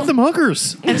 you I know, got them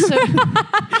hookers. And so,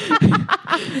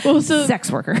 well, so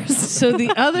sex workers. So the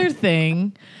other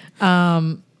thing,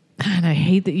 and I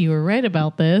hate that you were right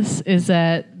about this, is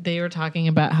that they were talking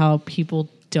about how people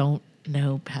don't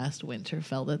know past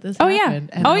Winterfell that this Oh yeah, happened.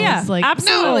 And oh I yeah, was like,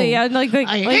 absolutely. No, Yeah, like,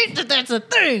 I hate that that's a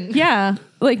thing. yeah,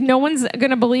 like no one's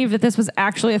gonna believe that this was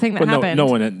actually a thing that But happened. no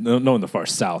one in the far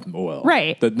south will.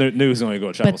 Right. The news is only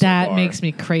going to travel But so that far. makes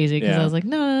me crazy because Yeah. I was like,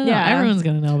 no, Yeah. everyone's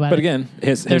gonna know about But it. again,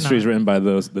 his They're history is not. written by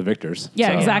the victors.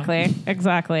 Yeah, so. exactly.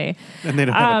 And they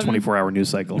don't have a 24-hour news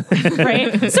cycle.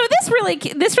 Right. So this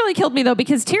really killed me though,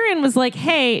 because Tyrion was like,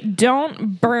 "Hey,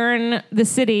 don't burn the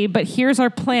city, but here's our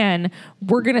plan.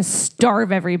 We're gonna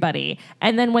starve everybody,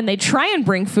 and then when they try and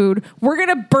bring food, we're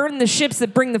gonna burn the ships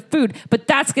that bring the food. But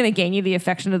that's gonna gain you the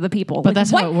affection of the people. But that's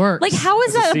how it works. Like, how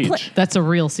is It's a that? siege. That's a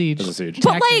real siege. It's a siege.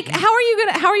 But like, how are you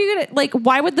gonna like?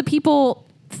 Why would the people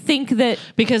think that?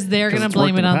 Because they're going to it's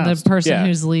worked blame it in the on the past. person Yeah.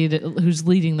 who's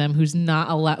leading them, who's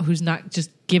not just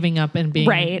giving up and being,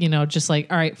 Right. just like,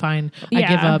 all right, fine, Yeah. I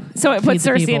give up. So it feed puts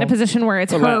the Cersei in a people. position where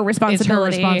it's Well, her that- It's her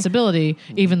responsibility. responsibility,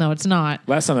 even though it's not.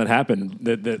 Last time that happened,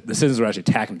 the citizens were actually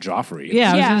attacking Joffrey. Yeah,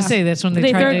 I was Yeah. going to say that's when they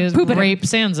They tried throw poop to at him. rape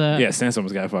Sansa. Yeah, Sansa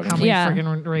was got How fucking. many Yeah.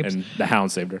 freaking rapes? And the Hound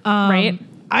saved her. right?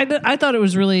 I thought it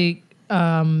was really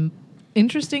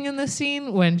interesting in this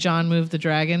scene when John moved the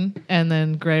dragon, and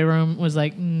then Grey Worm was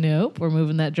like, "Nope, we're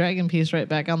moving that dragon piece right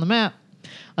back on the map."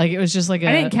 Like it was just like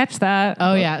I didn't catch that.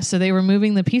 Oh yeah, so they were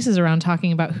moving the pieces around,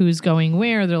 talking about who's going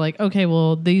where. They're like, okay,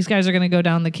 well, these guys are going to go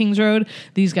down the King's Road.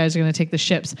 These guys are going to take the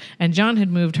ships. And John had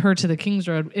moved her to the King's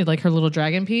Road, like her little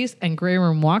dragon piece, and Grey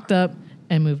Worm walked up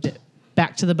and moved it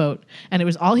back to the boat. And it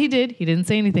was all he did. He didn't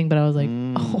say anything, but I was like,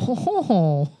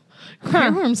 oh, Grey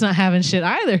Worm's not having shit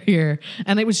either here.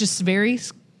 And it was just very,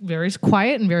 very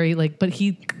quiet and very like, but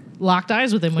he locked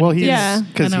eyes with him when he did. Yeah.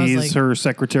 Because And I was he's like, her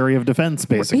Secretary of Defense,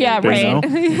 basically. Yeah, you right.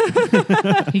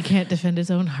 know? he can't defend his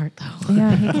own heart though.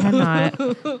 Yeah, he cannot.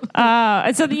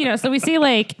 And so so we see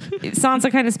like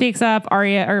Sansa kind of speaks up.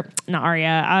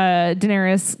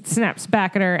 Daenerys snaps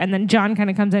back at her, and then John kind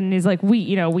of comes in and he's like,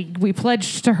 we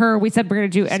pledged to her. We said we're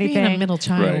going to do He's anything. being a middle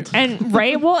child. Right. And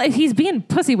well, he's being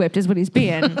pussy whipped, is what he's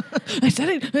being. I said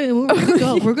it. Hey, we're gonna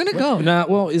go. We're gonna go. Nah,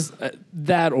 well, is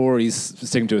that or he's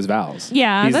sticking to his vows?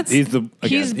 Yeah, he's the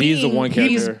one character.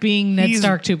 He's being Ned He's-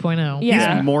 Stark 2.0.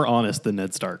 Yeah. He's more honest than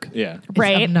Ned Stark. yeah. It's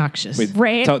Right. obnoxious. Wait,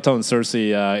 Right. telling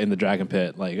Cersei in the dragon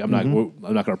pit, like I'm not going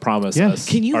to promise Yeah. us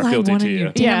Can you our lie fealty one to in you.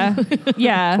 your Yeah,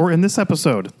 yeah, Or in this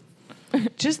episode,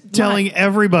 Just telling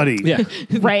everybody. Yeah,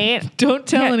 right. Don't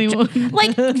tell Yeah, anyone.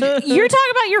 Like you're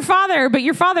talking about your father, but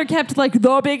your father kept like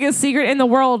the biggest secret in the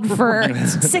world for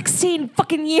 16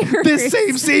 fucking years. This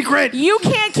same secret. You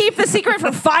can't keep the secret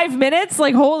for 5 minutes?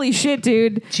 Like, holy shit,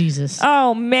 dude. Jesus.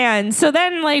 Oh, man. So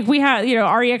then, like, we have,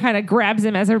 Arya kind of grabs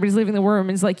him as everybody's leaving the room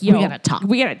and is like, yo, We gotta talk.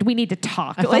 We need to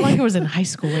talk. I felt like I was in high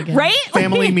school again. right?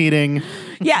 Family Like, meeting.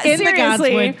 yeah, In the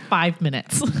seriously. Godswood, 5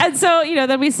 minutes. And so,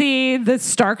 then we see the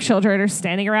Stark children are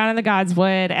standing around in the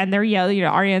Godswood and they're yelling,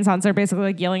 Arya and Sansa are basically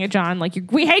like yelling at John, like,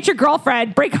 we hate your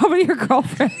girlfriend. Break up with your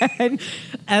girlfriend.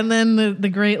 And then the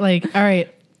great, like, all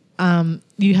right,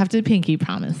 you have to pinky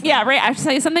promise. Yeah, right. I have to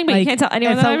tell you something, but you can't tell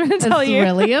anyone that I'm going to tell it's you.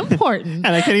 really important. And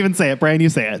I can't even say it. Brian, you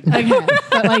say it. Okay,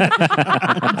 but like,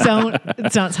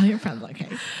 don't tell your friends. Okay,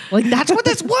 like that's what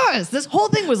this was. This whole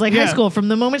thing was like Yeah. high school from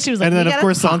the moment she was like. And then, "We of gotta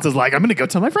course, talk." Sansa's like, I'm going to go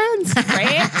tell my friends.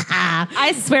 Right?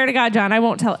 I swear to God, John, I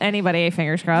won't tell anybody.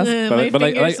 Fingers crossed. My But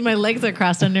like- fingers, my legs are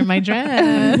crossed under my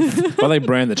dress. but like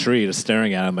Bran the tree, just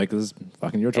staring at him like this is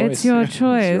fucking your choice. It's your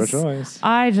choice. It's your choice.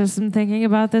 I just am thinking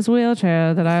about this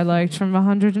wheelchair that I liked from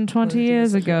 120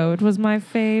 years ago. It was my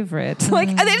favorite. Like,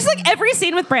 and they just like every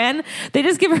scene with Bran, they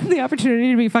just give him the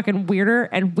opportunity to be fucking weirder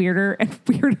and weirder and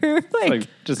weirder. Like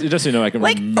just I can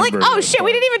Like, remember. oh that shit,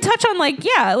 we part. didn't even touch on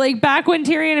like back when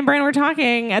Tyrion and Bran were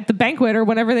talking at the banquet or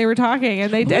whenever they were talking,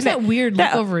 and they What was did that weird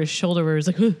look over his shoulder where he was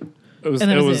like, "Huh." It was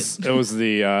And that it was was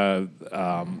the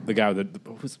guy with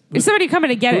the Is somebody coming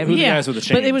to get him. Who the yeah, guys with the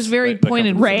but it chains, was very right, that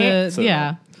pointed. come- Right. The-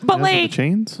 yeah, But Those are the like,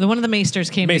 chains. the one of the maesters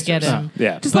came to get Maesters. him.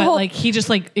 Yeah. Just the But whole- like he just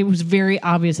like it was very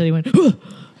obvious that he went "Huh,"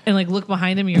 and like looked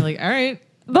behind him and you're like, all right.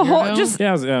 the whole weirdo. just Yeah,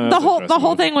 it was- yeah, the that's whole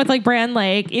interesting. thing with like Bran,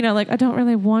 like like I don't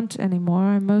really want anymore.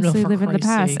 I mostly for live in the Christ's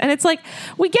past, sake. and it's like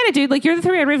we get it, dude. Like you're the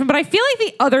three-eyed raven, but I feel like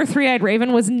the other three-eyed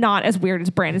raven was not as weird as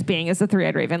Bran is being as the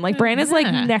three-eyed raven. Like Bran is like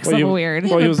Yeah. next Well, level weird.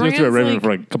 Well, he but was through a Bran's, Raven like- for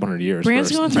like a couple hundred years. Bran's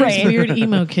first. going through Right. this weird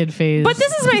emo kid phase. But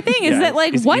this is my thing: is Yeah, that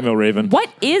like he's what emo Raven. what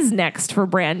is next for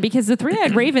Bran? Because the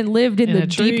three-eyed raven lived in, In the a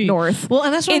tree. deep north. Well,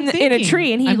 and that's what in I'm in a thinking.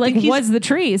 tree, and he I like think he's- was the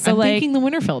tree. So I'm like thinking the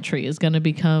Winterfell tree is going to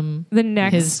become the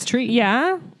next his tree.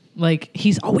 Yeah, Like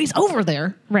he's always over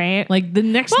there. right. Like the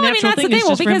next Well, I mean, natural that's the thing thing. is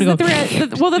Well, just for him because to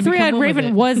the go. three, the and three-eyed become one with raven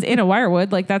it. was in a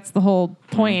wirewood. Like that's the whole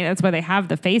point. That's why they have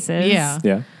the faces. Yeah.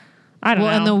 Yeah. I don't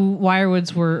Well, and know. the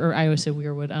wirewoods were, or I always say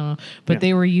weirwood, I don't know, but Yeah.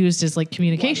 they were used as like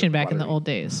communication back in the old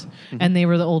days, and they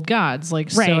were the old gods. Like,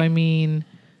 Right. so I mean,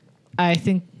 I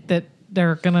think that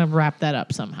they're gonna wrap that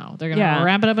up somehow. They're gonna Yeah.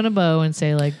 wrap it up in a bow and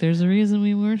say like, "There's a reason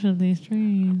we worship these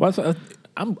trees." Well,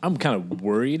 I'm kind of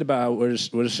worried about where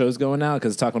the show's going now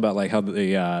because it's talking about like how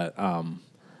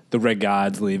the red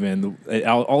gods leaving,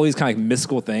 all these kind of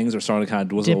mystical things are starting to kind of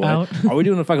dwindle Dip away. out. Are we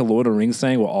doing a fucking Lord of the Rings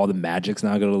thing where all the magic's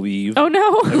now going to leave? Oh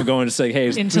no. And we're going to say, hey,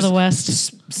 it's Into just the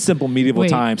west. simple medieval Wait.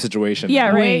 time situation. Yeah,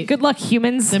 right. Wait. Good luck,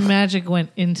 humans. The magic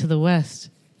went into the west.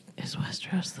 Is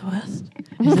Westeros the west?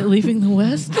 Is it leaving the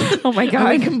west? Oh my Are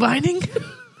we god. combining?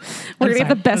 We're gonna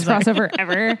get the sorry. best crossover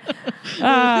ever.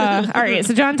 All right,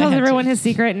 so John tells I had everyone to. his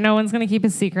secret. No one's gonna keep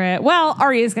his secret. Well,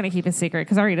 Arya's gonna keep his secret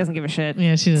because Arya doesn't give a shit.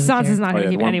 Yeah, she doesn't Sansa's care. not Oh, gonna yeah,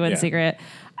 keep the one- anyone's yeah. secret.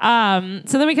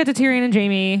 So then we cut to Tyrion and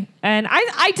Jaime, and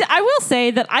I will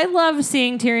say that I love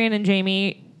seeing Tyrion and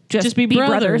Jaime just be brothers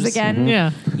brothers. again.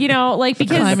 Yeah. You know, like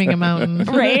because Climbing a mountain.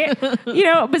 right?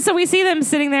 But so we see them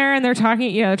sitting there and they're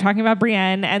talking, they're talking about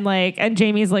Brienne and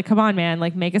Jamie's like, come on, man,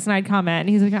 like make a snide comment. And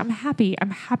he's like, I'm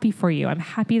happy for you. I'm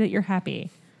happy that you're happy.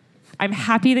 I'm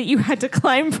happy that you had to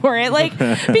climb for it. Like,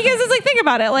 because it's like, think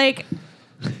about it. Like,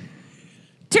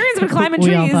 Tyrion's been climbing We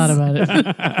trees all thought about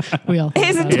it. We all thought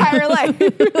his about entire life.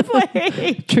 Like,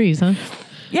 it. Trees, huh?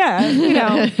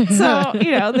 yeah, so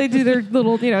they do their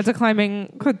little to climbing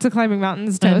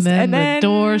mountains toast, And then the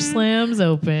door slams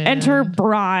open. enter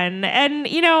Bronn, and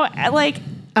like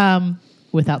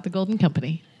without the Golden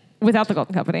Company. without the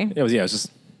Golden Company. It was just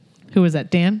Who was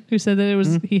that? Dan, who said that it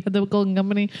was he had the Golden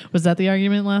Company. Was that the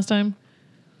argument last time?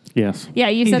 Yes. Yeah,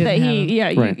 you He said that didn't he.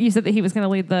 have Yeah, Right. you said that he was going to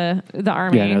lead the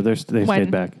army. Yeah, no, they stayed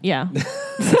back. Yeah.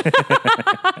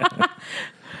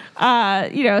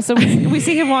 So we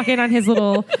see him walk in on his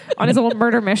little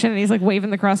murder mission, and he's like waving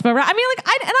the crossbow around. I mean,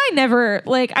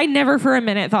 I never for a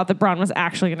minute thought that Bronn was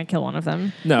actually going to kill one of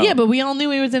them. no. Yeah, but we all knew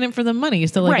he was in it for the money.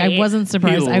 So like, Right. I wasn't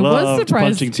surprised. He I was loved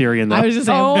surprised. punching Tyrion, though. I was just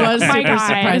saying, Oh I was my super God.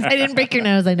 surprised. I didn't break your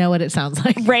nose. I know what it sounds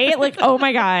like. Right? Like, oh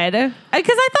my God. Because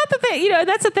I thought that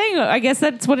that's the thing. I guess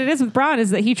that's what it is with Bronn, is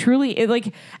that he truly,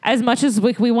 like, as much as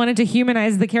we wanted to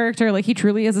humanize the character, like, he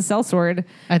truly is a sellsword.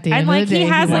 At the and end like of the day, he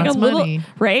has he like a wants little money.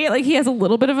 right, like he has a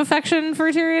little bit of affection for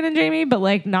Tyrion and Jaime, but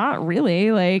like not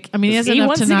really. Like, I mean, he has enough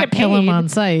wants to not get kill him paid. on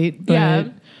sight. But Yeah.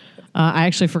 I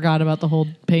actually forgot about the whole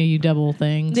pay you double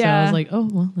thing. So I Yeah. was like, oh,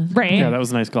 well. That's Right. Yeah, that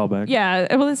was a nice callback.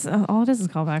 Yeah, well, all it is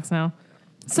callbacks now.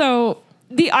 So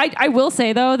I will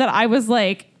say though that I was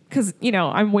like, because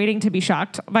I'm waiting to be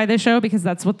shocked by this show, because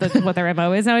that's what what their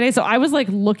MO is nowadays. So I was like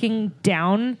looking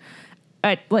down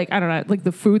at, like, I don't know, like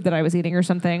the food that I was eating or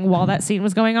something while that scene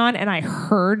was going on, and I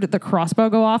heard the crossbow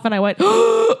go off, and I went,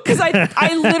 because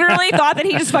I literally thought that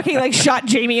he just fucking like shot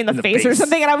Jaime in the face or face.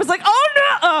 something, and I was like, oh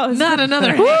no, oh, not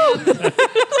another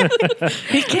hand.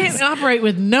 He can't operate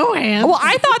with no hands. well,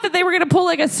 I thought that they were gonna pull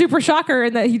like a super shocker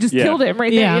and that he just Yeah. killed him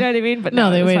right there. You know what I mean? But no,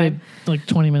 they it was waited fine. like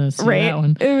 20 minutes to do Right. that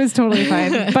one. It was totally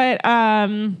fine. But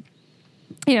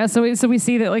so we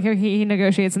see that like he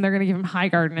negotiates, and they're gonna give him High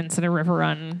Garden instead of River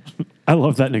Run. I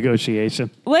love that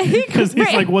negotiation. Like, Because he's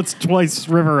right. like, what's twice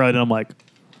River Run? And I'm like,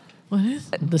 What is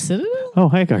the Citadel? oh,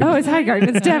 High Garden. Oh, it's High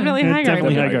Garden. It's definitely High Garden.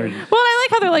 Definitely High Garden. Well, I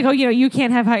like how they're like, oh, you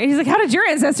can't have High. He's like, how did your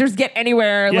ancestors get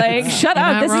anywhere? Yeah. Like, shut You're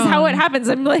up. not This is how wrong. it happens.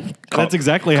 I'm like That's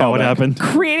exactly how it Callback. happened.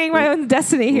 creating my own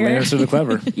destiny here. Lannister the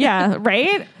clever. Yeah,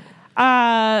 right?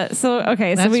 So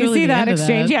That's we really see the that end of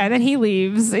exchange. that. Yeah, and then he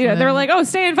leaves. Yeah. They're like, oh,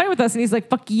 stay and fight with us. And he's like,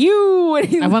 fuck you. And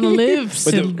he I want to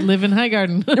leaves. live in High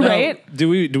Garden. Right? Do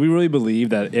we really believe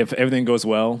that if everything goes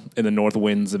well and the North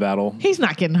wins the battle, He's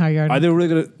not getting High Garden. are they really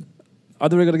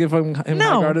gonna give him High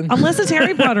no, Garden? unless it's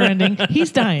Harry Potter ending,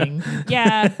 he's dying.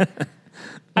 Yeah.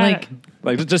 Like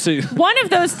Like just so One of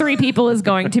those three people is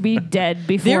going to be dead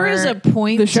before there is a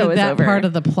point the show to is that over. part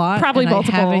of the plot. Probably and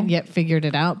multiple. I haven't yet figured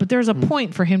it out, but there's a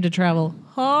point for him to travel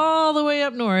all the way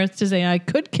up north to say, I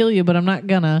could kill you, but I'm not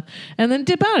gonna, and then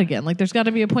dip out again. Like there's got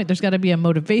to be a point. There's got to be a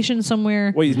motivation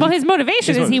somewhere. Wait, Well, his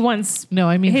motivation His is he motiv- wants No,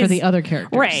 I mean for his- the other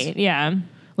characters. right. Yeah.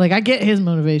 Like I get his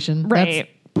motivation. Right.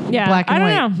 Yeah. Black and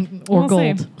I white don't know. or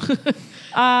We'll see. gold.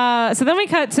 So then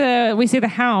we see the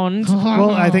Hound.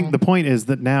 Well, I think the point is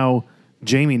that now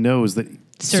Jaime knows that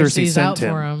Cersei Cersei's sent out him.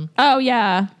 for him. Oh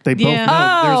yeah. They both Yeah.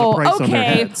 know there's a Oh, price on their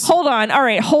okay. heads. Hold on. All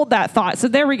right, hold that thought. So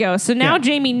there we go. So now Yeah.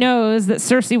 Jaime knows that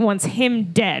Cersei wants him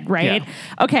dead, right?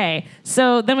 Yeah. Okay.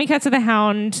 So then we cut to the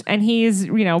Hound, and he's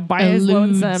by his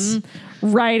Eludes. lonesome,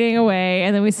 riding away,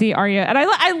 and then we see Arya, and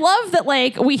I love that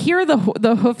we hear the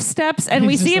hoof steps, and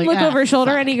we He's see just him like, look over his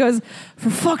shoulder, fuck. and he goes, "For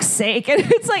fuck's sake!" And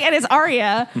it's and it's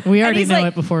Arya. We And already he's know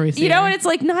it before we see her. and it's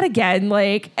not again,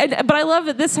 but I love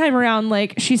that this time around,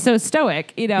 she's so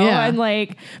stoic, Yeah.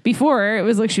 and before it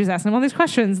was she was asking him all these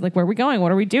questions, where are we going?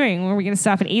 What are we doing? Are we going to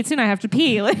stop and eat soon? I have to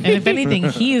pee. And if anything,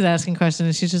 he's asking questions,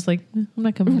 and she's just like, I'm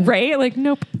not coming back. right?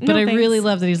 Nope. But I really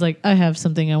love that he's like, I have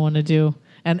something I want to do.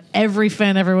 And every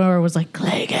fan everywhere was like,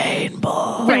 Clegane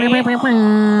boy.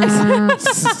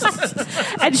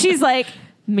 And she's like,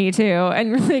 me too. And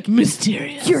you're like,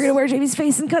 Mysterious. you're gonna wear Jamie's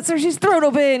face and cut Cersei's throat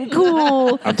open.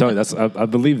 Cool. I'm telling you, I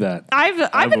believe that. I've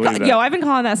been believe that. I've been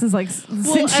calling that since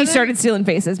since she and started stealing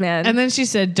faces, man. And then she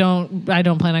said, I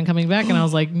don't plan on coming back. And I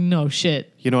was like, no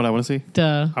shit. You know what I want to see?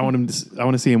 Duh. I want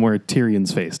to see him wear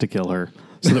Tyrion's face to kill her,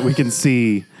 so that we can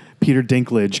see Peter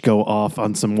Dinklage go off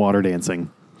on some water dancing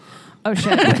oh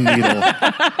shit. with Needle.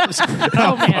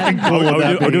 Oh man. Cool would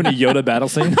that Are we be? doing a Yoda battle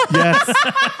scene? Yes.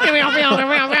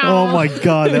 Oh my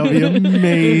god, that would be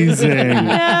amazing.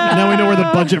 Now we know where the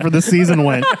budget for the season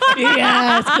went.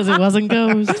 Yes, because it wasn't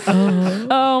Ghost. Oh,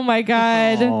 Oh my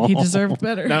god. he deserved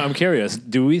better. Now I'm curious.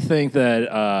 Do we think that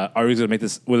Arya's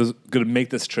gonna make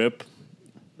this trip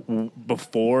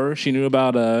before she knew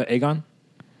about Aegon?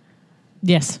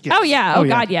 Yes. Oh yeah. Oh, Oh, yeah.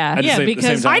 God, yeah. At the Yeah, same- the because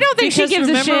same time. I don't think she Because gives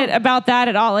a remember- shit about that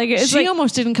at all. Like it's She like,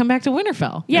 almost didn't come back to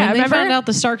Winterfell. Yeah, when they remember? found out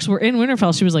the Starks were in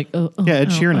Winterfell, she was like, oh, Yeah, Ed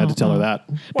Sheeran had to tell her that.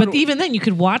 But even then, you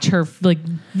could watch her, like,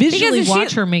 visually Because she-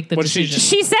 watch her make the What did she-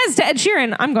 decision. she says to Ed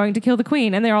Sheeran, "I'm going to kill the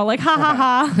queen," and they're all like, "Ha ha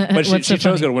ha." But she What's so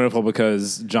chose to funny? go to Winterfell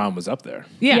because John was up there.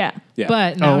 Yeah. Yeah.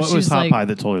 But Oh, now it was she's Hot like, Pie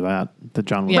that told her that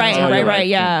John was Yeah. Right, Oh, right, you're right, right.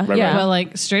 yeah, Right, yeah. but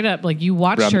like straight up, like you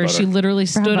watched Brown her, butter. she literally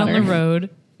stood on the butter. road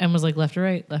and was like left or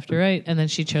right, and then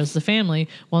she chose the family.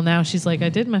 Well, now she's like, I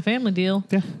did my family deal.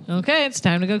 Yeah. Okay, it's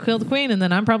time to go kill the queen, and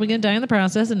then I'm probably gonna die in the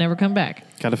process and never come back.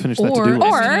 Got to finish that Or to-do list.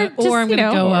 Or I'm just, gonna you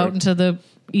know- go Or- out into the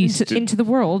east. into the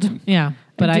world. Yeah,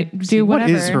 but I do What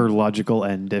whatever. is her logical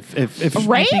end? If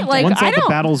Right? think Like once I all the don't.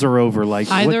 battles are over,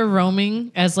 like either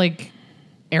roaming as like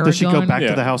Aragorn. does she go back Yeah.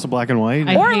 to the House of Black and White?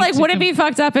 I- Or hate like, to would it com- be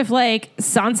fucked up if like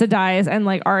Sansa dies and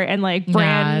like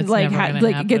Bran it's like never gonna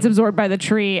like gets happen. absorbed by the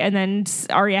tree and then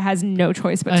Arya has no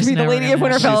choice but That's to be the never Lady of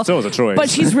gonna happen. Winterfell. She still has a choice. But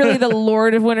she's really the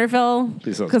Lord of Winterfell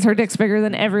She still has a because her dick's bigger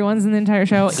than everyone's in the entire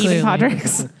show, Clearly. even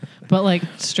Podrick's. But like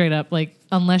straight up, like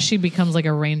unless she becomes like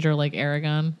a ranger like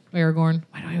Aragorn.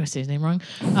 Why do I always say his name wrong?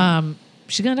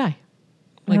 She's gonna die.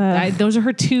 Like those are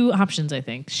her two options. I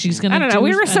think she's gonna. I don't know. do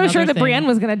We were so sure another that Brienne thing.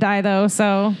 was gonna die though.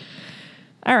 So,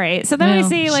 all right. So then we Well,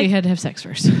 see like she had to have sex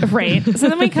first. right. So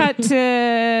then we cut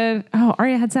to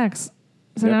Arya had sex.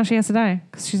 So Yep. now she has to die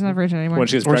because she's not a virgin anymore. When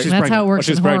she's Or she's pregnant, That's how it works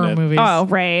she's in horror pregnant. movies. Oh,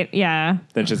 right. Yeah.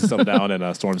 then she has to settle down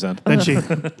in Storm's End. Then she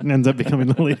ends up becoming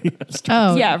the lady.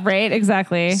 Oh, Yeah, right.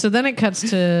 Exactly. So then it cuts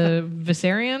to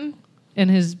Viserion and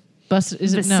his bus.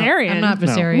 Is it Viserion? No, I'm not No.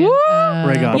 Viserion. Woo!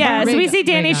 Rhaegon. Yeah, so we Rhaegon- see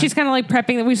Danny. Rhaegon. She's kind of like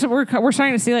prepping. We're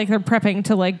starting to see like they're prepping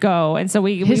to like go, and so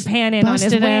we His pan in on his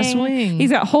busted-ass wing. wing.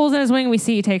 He's got holes in his wing. We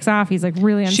see he takes off. He's like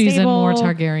really unstable. She's in more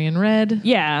Targaryen red.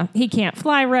 Yeah, he can't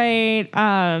fly right.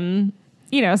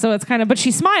 So it's kind of. But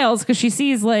she smiles because she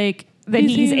sees like that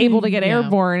he's able to get yeah.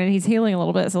 airborne and he's healing a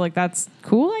little bit. So like that's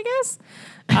cool, I guess.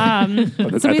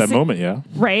 But So at we that see- moment, yeah.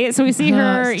 Right. So we see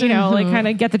her, like kind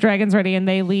of get the dragons ready and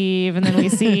they leave. And then we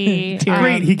see.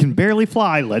 Great, he can barely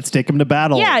fly. Let's take him to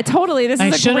battle. Yeah, totally. This I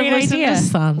is a should have great listened idea. to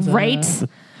Sansa. Right.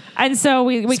 And so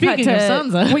we cut Speaking to of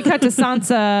Sansa. we cut to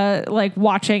Sansa like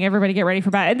watching everybody get ready for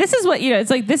battle. And this is what it's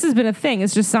like this has been a thing.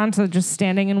 It's just Sansa just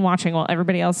standing and watching while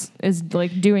everybody else is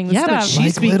like doing the Yeah, but stuff.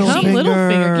 she's Like become Littlefinger.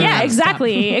 Littlefinger. yeah,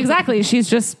 exactly. She's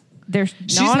just there's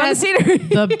She's no one on had the scenery.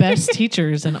 the best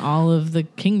teachers in all of the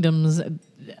kingdoms,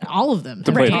 all of them.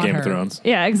 To have play the taught Game her. of Thrones.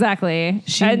 Yeah, exactly.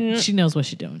 She knows what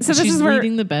she's doing. So this she's is where-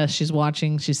 leading the best. She's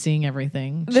watching. She's seeing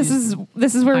everything. This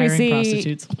She's is where we hiring see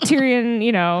prostitutes.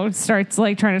 Tyrion, starts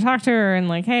like trying to talk to her and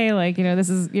like, hey, like, this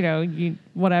is, you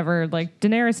whatever, like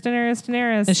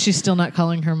Daenerys. and she's still not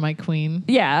calling her my queen.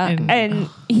 Yeah, And-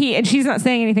 and she's not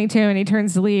saying anything to him, and he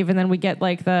turns to leave, and then we get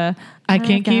like the I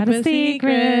can't keep got a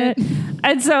secret.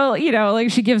 and so like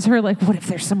she gives her like, what if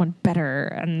there's someone better,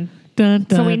 and Dun,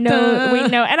 dun, so we know, dun.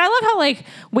 and I love how like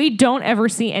we don't ever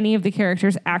see any of the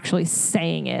characters actually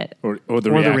saying it. Or the Or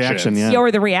the reaction. reaction, yeah. Or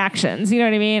the reactions, you know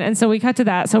what I mean? And so we cut to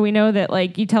that. So we know that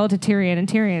like you tell it to Tyrion, and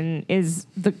Tyrion is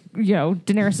the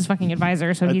Daenerys' fucking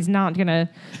advisor, so he's not gonna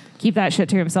keep that shit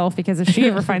to himself because if she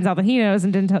ever finds out that he knows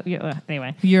and didn't tell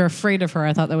anyway. You're afraid of her.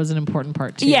 I thought that was an important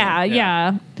part too.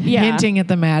 Yeah. Hinting at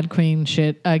the Mad Queen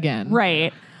shit again.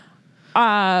 Right.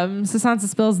 So Sansa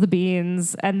spills the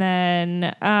beans, and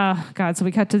then so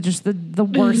we cut to just the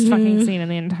worst fucking scene in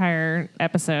the entire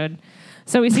episode.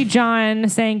 So we see Jon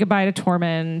saying goodbye to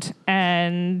Tormund,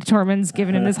 and Tormund's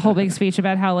giving him this whole big speech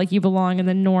about how like you belong in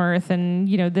the North, and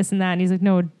this and that, and he's like,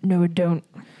 no, I don't.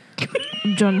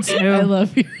 I'm Jon Snow. I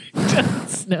love your Jon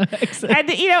Snow accent.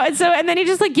 And then he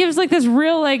just like gives like this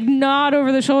real like nod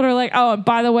over the shoulder, like, oh, and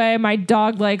by the way, my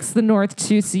dog likes the North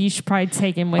too, so you should probably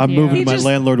take him with I'm you. moving. My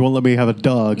landlord won't let me have a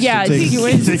dog. so Yeah, take- you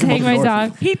would take him take up my north.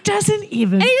 dog. He doesn't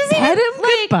even he doesn't pet even, him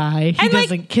like- goodbye. He and, like-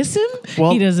 doesn't kiss him.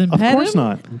 Well, he doesn't Of pet course him.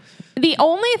 not. The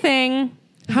only thing.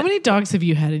 How many dogs have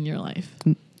you had in your life?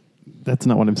 That's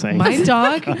not what I'm saying. My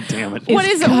dog Damn it. What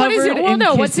is it? What is it? covered Well, in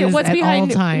no. What's kisses at behind?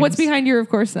 all times. What's behind your? Of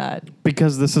course not.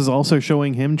 Because this is also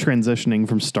showing him transitioning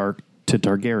from Stark to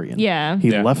Targaryen. Yeah. He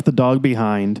Yeah. left the dog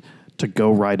behind to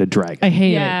go ride a dragon. I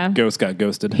hate Yeah. Ghost got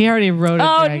ghosted. it. He already wrote a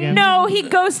Oh dragon. no! He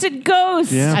ghosted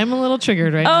Ghost. Yeah. I'm a little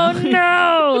triggered right Oh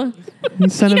now. no! He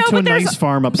sent him to a but there's- nice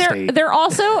farm upstate. There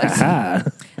also Ah.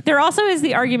 there also is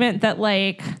the argument that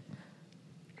like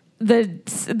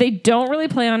they don't really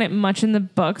play on it much in the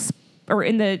books or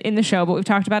in the show, but we've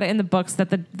talked about it in the books that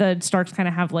the Starks kind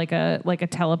of have like a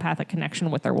telepathic connection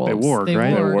with their wolves. They warg, They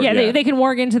right? warg. Yeah, they can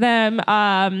warg into them.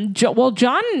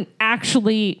 John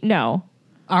actually no.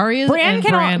 Arya Bran and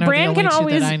can Bran are Bran the can only two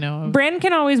always that I know of. Bran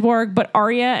can always warg, but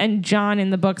Arya and Jon in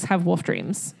the books have wolf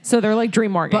dreams, so they're like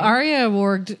dream warging. But Arya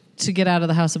warged to get out of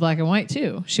the House of Black and White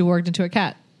too. She warged into a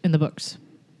cat in the books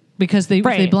because they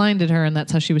Right. blinded her, and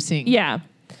that's how she was seeing. yeah.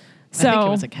 So, think it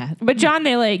was a cat. But Jon,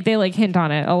 they hint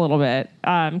on it a little bit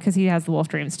because he has the wolf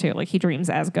dreams too. Like he dreams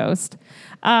as Ghost.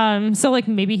 So like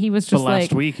maybe he was But just last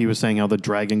like week he was saying how the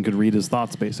dragon could read his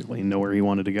thoughts, basically, and know where he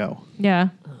wanted to go. yeah,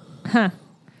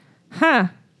 huh.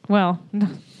 Well,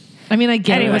 I mean, I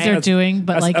get Anyway. what they're doing,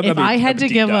 but like if I had to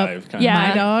give up Yeah.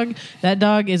 my dog, that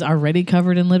dog is already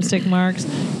covered in lipstick marks.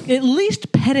 At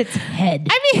least pet its head.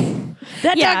 I mean,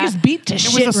 That yeah. dog is beat to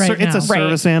shit It's right now. a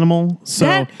service animal, so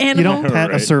That you animal- don't pet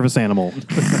a Right. service animal.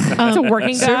 it's a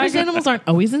working dog. Service animals aren't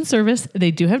always in service.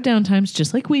 They do have downtimes,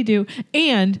 just like we do.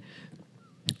 And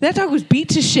that dog was beat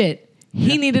to shit.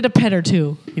 He needed a pet or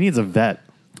two. He needs a vet.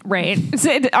 Right.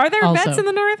 So, are there Also. vets in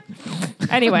the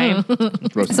north? Anyway,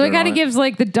 so he kind of gives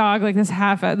like the dog like this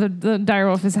the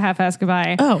direwolf is half-ass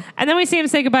goodbye. Oh. And then we see him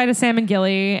say goodbye to Sam and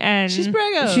Gilly, and She's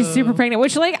preggo. She's super pregnant,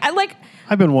 which like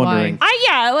I've been wondering.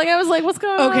 I was like, what's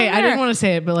going on? Okay, I didn't want to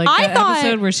say it, but like I that thought-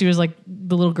 episode where she was like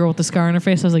the little girl with the scar on her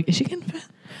face, I was like, is she getting fat?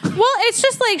 Well, it's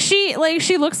just like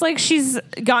she looks like she's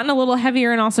gotten a little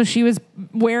heavier, and also she was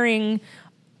wearing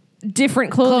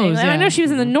different clothing. Clothes, And I yeah. know she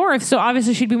was in the north, so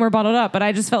obviously she'd be more bottled up. But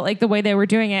I just felt like the way they were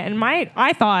doing it, and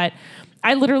I thought.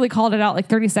 I literally called it out like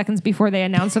 30 seconds before they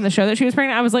announced on the show that she was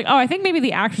pregnant. I was like, oh, I think maybe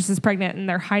the actress is pregnant and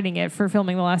they're hiding it for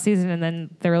filming the last season. And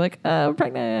then they were like, we're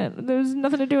pregnant. There's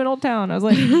nothing to do in Old Town. I was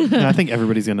like, And I think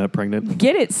everybody's gonna get pregnant.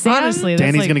 get it, Sam. Honestly, that's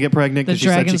Danny's like, gonna get pregnant the because she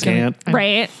said she dragon's gonna- can't.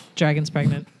 Right. Dragon's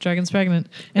pregnant. Dragon's pregnant.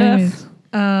 Anyways,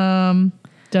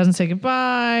 doesn't say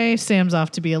goodbye. Sam's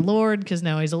off to be a lord because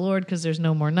now he's a lord because there's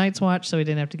no more Night's Watch, so he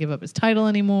didn't have to give up his title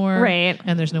anymore. Right.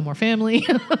 And there's no more family.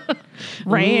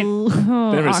 Right. Ooh.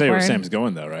 Oh, They never say where awkward. Sam's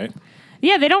going though, right?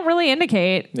 Yeah, they don't really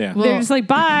indicate. Yeah. They're Well, just like,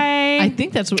 bye. I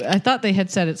think that's what I thought they had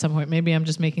said at some point. Maybe I'm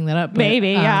just making that up. But,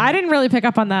 Maybe. Yeah, I didn't really pick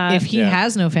up on that. If he Yeah.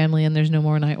 has no family and there's no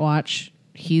more Night Watch,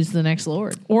 he's the next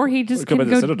lord. or he just Go could back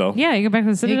to the Citadel. Yeah, you go back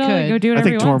to the Citadel and could. go do I whatever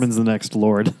think he wants. Tormund's the next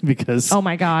lord because Oh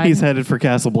my God. he's headed for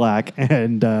Castle Black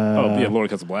and Yeah,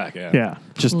 Lord Castle Black. Yeah. yeah,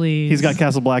 just Please. he's got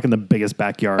Castle Black in the biggest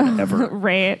backyard ever.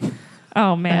 Right.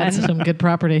 Oh man. That's some good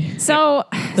property. So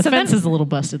The so fence then, is a little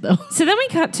busted though. so then we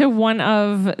cut to one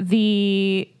of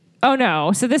the. Oh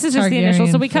no! So this is just the initial.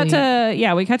 So Targaryen we cut fleet.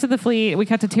 to we cut to the fleet. We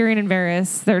cut to Tyrion and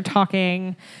Varys. They're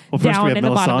talking Well, first down we have in the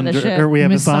bottom of the Melisandre, ship. or we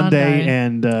have Missandei. Missandei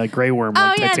and Grey Worm Oh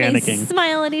like yeah, they Titanicing.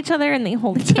 smile at each other and they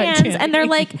hold hands and they're Titanicing.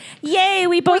 like, "Yay,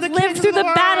 we both the lived kings through of the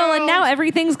the battle and world." now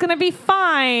everything's gonna be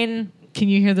fine." Can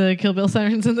you hear the Kill Bill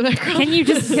sirens in the background? Can you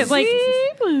just get like?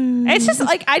 It's just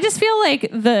like I just feel like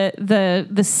the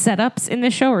setups in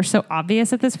this show are so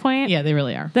obvious at this point. Yeah, they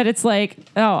really are. That it's like,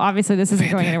 oh, obviously this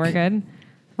isn't going anywhere good,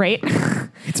 right?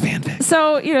 It's fanfic.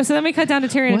 So so then we cut down to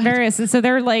Tyrion and What? Varys, and so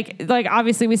they're like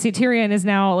obviously we see Tyrion is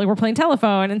now like we're playing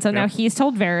telephone, and so now Yep. he's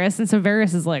told Varys, and so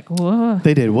Varys is like, whoa.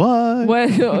 They did what?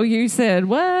 What oh, you said?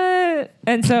 What?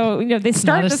 And so they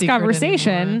start not a this secret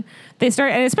conversation. anymore. They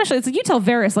start, and especially it's like you tell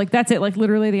Varys like that's it. Like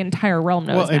literally the entire realm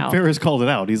knows Well, and now. Ferris called it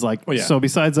out. He's like, Well, yeah. so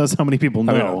besides us, how many people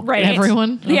I mean, know? Right.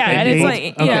 Everyone? Yeah, Okay. and it's Eight?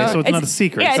 like Okay, you know, so it's not a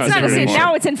secret. Yeah, It's it's not not a a secret secret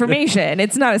now. It's information.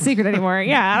 It's not a secret anymore.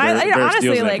 Yeah, and Varys honestly,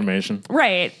 steals that like information.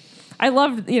 right. I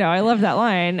loved that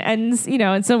line, and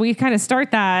and so we kind of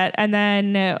start that, and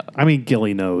then I mean,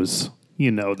 Gilly knows. You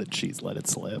know that she's let it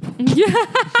slip.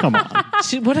 Come on.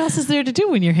 What else is there to do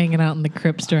when you're hanging out in the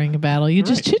crypts during a battle? You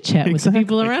just chit chat with the Exactly.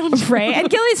 people around. right, and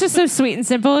Gilly's just so sweet and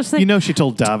simple. It's like, You know she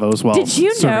told Davos while did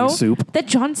you serving know soup. that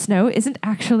Jon Snow isn't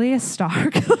actually a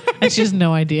Stark? And she has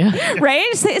no idea. right?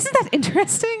 Just say, isn't that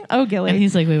interesting? Oh, Gilly. And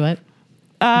he's like, wait, what?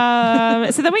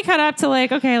 So then we cut up to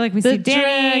like, okay, like we The see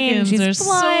Danny and dragons she's are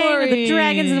flying with the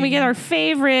dragons, and then we get our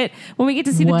favorite when we get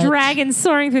to see What? the dragons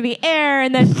soaring through the air,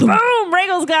 and then boom,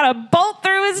 Rhaegal's got a bolt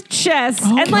through his chest,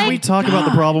 and Can we like, talk about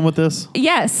the problem with this?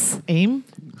 yes, Aim?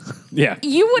 Yeah.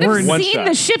 you would We're have in one seen shot.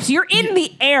 the ships. You're in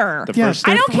the air. The Yeah, first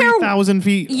I don't care. 3,000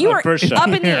 feet. You are first shot. up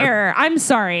in the Yeah. air. I'm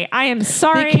sorry. I am They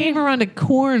sorry. came around a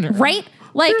corner. Right?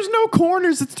 Like There's no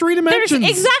corners. It's three there's dimensions.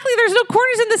 exactly there's no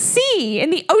corners in the sea, in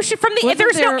the ocean, from the Wasn't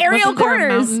there's no aerial wasn't there a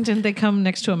corners. mountain? Didn't they come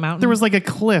next to a mountain? There was like a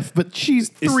cliff, but she's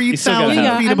you still gotta 3,000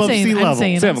 have- feet Yeah, above sea level.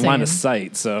 saying- They have a line of saying.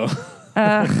 sight, so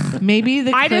Maybe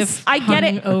the cliff I get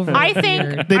hung it. over I here.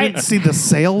 think They didn't see the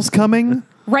sails coming.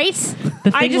 Right?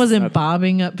 The thing wasn't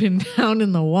bobbing up and down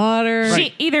in the water.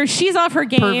 Either she's off her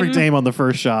game. Perfect aim on the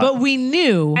first shot. But we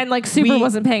knew. And like Super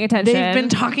wasn't paying attention. They've been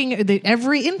talking,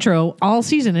 every intro all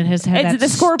season, it has had It's that the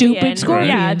scorpion. stupid scorpion.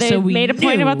 Yeah, they so we made a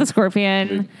point knew. about the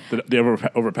scorpion. The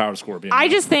overpowered scorpion. I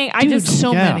just think, Dude,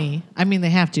 so Yeah. many. I mean, they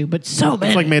have to, but so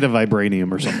many. it's like made of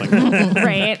vibranium or something.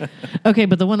 right? Okay,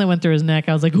 but the one that went through his neck,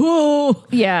 I was like, whoa.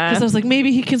 Yeah. Because I was like,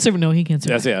 maybe he can survive. No, he can't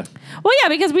survive. Yes, yeah. Well, yeah,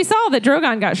 because we saw that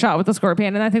Drogon got shot with the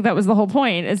scorpion, and I think that was the whole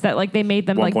point. Is that like they made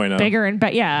them like 1.0. bigger and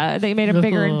they made them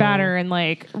bigger and badder and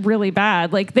like really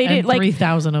bad. Like they And did like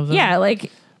 3,000 of them. yeah,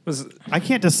 like I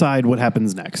can't decide what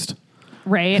happens next.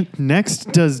 right.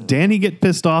 Next, does Danny get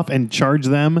pissed off and charge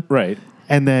them? Right.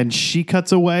 And then she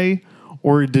cuts away?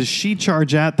 Or does she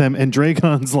charge at them and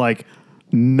Dragon's like,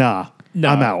 nah, No.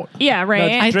 I'm out? Yeah,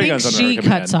 right. I think Dragon's under she her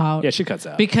command. cuts out. Yeah, she cuts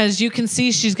out. Because you can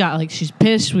see she's she's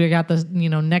pissed. We got the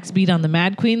next beat on the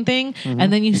Mad Queen thing,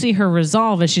 and then you see her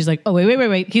resolve as she's like, oh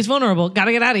wait, he's vulnerable.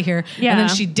 Gotta get out of here. Yeah. And then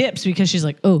she dips because she's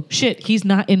like, oh shit, he's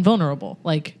not invulnerable.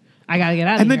 Like I gotta get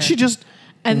out of here. And then she just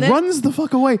And then- runs the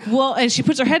fuck away. well, and she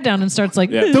puts her head down and starts like,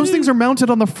 Yeah. Those things are mounted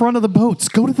on the front of the boats.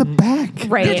 Go to the back.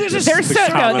 Right. There's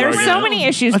so many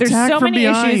issues. There's Attack so from many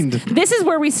behind. issues. This is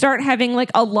where we start having like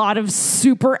a lot of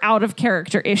super out of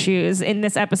character issues in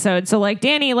this episode. So like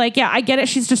Danny, like, yeah, I get it.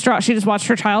 She's distraught. She just watched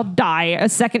her child die, a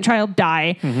second child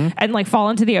die, and like fall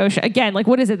into the ocean. Again, like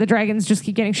what is it? The dragons just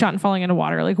keep getting shot and falling into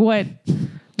water. Like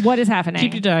what is happening?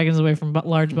 keep your dragons away from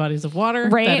large bodies of water.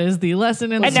 Right. That is the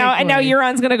lesson in and the now takeaway.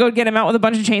 Euron's gonna go get him out with a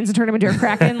bunch of chains and turn him into a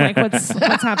kraken. Like what's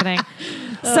happening?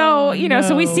 So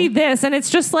so we no. see this, and it's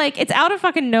just like it's out of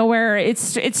fucking nowhere.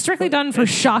 It's strictly done for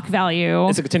shock value.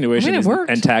 It's a continuation I mean, it of these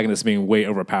worked. antagonists being way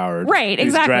overpowered. Right, These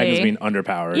exactly. dragons being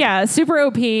underpowered. Yeah, super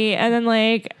OP, and then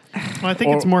like I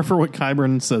think it's more for what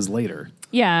Qyburn says later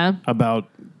yeah, about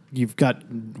you've got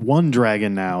one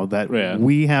dragon now that Yeah.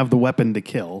 we have the weapon to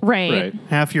kill. right, Right.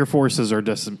 Half your forces are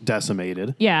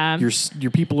decimated. yeah,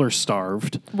 Your people are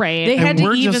starved. right. They And had to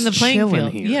we're even just the playing chilling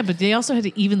field. here. Yeah, but they also had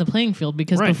to even the playing field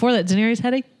because Right. before that, Daenerys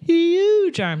had a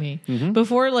huge army.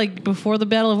 Before the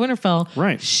Battle of Winterfell,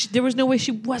 Right. there was no way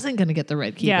she wasn't going to get the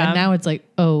Red Keep. Yeah. And now it's like,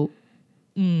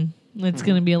 it's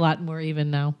going to be a lot more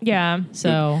even now. yeah.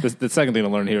 So The second thing to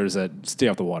learn here is that stay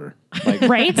off the water. Like,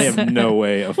 Right? They have no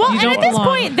way of. Well, You and don't at this belong.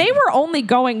 point, they were only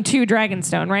going to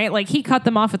Dragonstone, right? Like he cut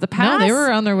them off at the pass. no, they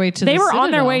were on their way to. They the were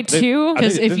on their Citadel. way They- to I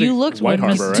Because think- if they- you looked White when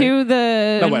Harbor, right? to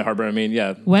the Not White Harbor. I mean,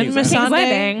 yeah. When King's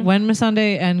Landing. Landing.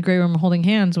 Missandei and Grey Worm were holding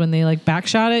hands, when they like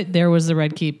backshot it, there was the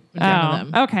Red Keep in front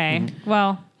of them. okay.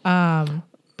 Well,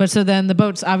 But so then the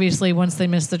boats, obviously, once they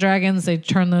miss the dragons, they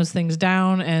turn those things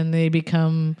down and they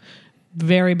become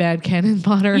very bad cannon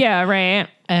fodder. yeah, right.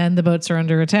 And the boats are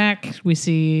under attack. We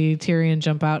see Tyrion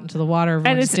jump out into the water. And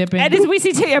Everyone's dipping. as we see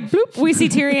we see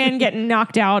Tyrion getting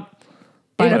knocked out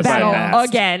in By a the battle mast.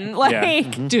 again. Like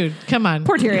Yeah. Dude, come on.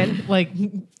 poor Tyrion. Like,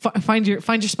 find your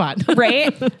spot.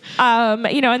 Right?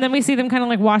 And then we see them kind of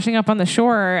like washing up on the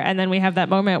shore, and then we have that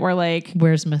moment where like,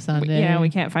 Where's Missandei? we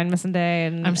can't find Missandei,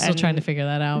 and I'm still trying to figure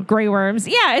that out. Grey Worms.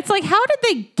 Yeah, it's like, how did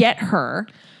they get her?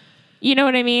 You know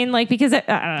what I mean? Like, because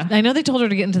I know they told her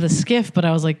to get into the skiff, but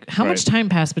I was like, how much Right. time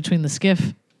passed between the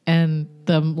skiff and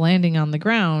the landing on the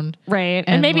ground? right, and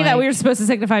And, maybe that we like- were supposed to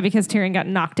signify because Tyrion got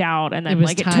knocked out, and then It was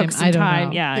like it time. took some I don't time.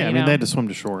 know. Yeah, Yeah, I you mean, know. they had to swim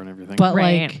to shore and everything. But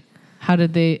Right. like, how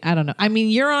did they? I don't know. I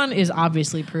mean, Euron is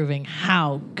obviously proving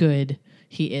how good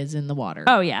he is in the water.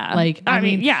 Oh, yeah. Like I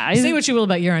mean, yeah, Say what you will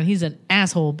about Euron, he's an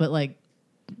asshole, but like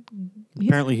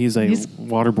Apparently, he's a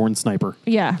waterborne sniper.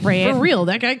 yeah, right. for real,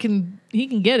 that guy can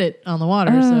get it on the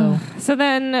water. So So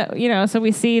then, so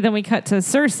we see, then we cut to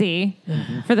Cersei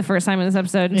for the first time in this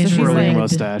episode. And so It's she's really Twirling a like,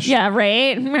 mustache. yeah,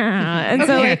 right. And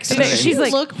so like, did she she's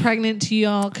like, look pregnant to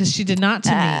y'all? Because she did not to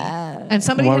me. And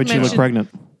somebody Why had would she look mentioned- pregnant?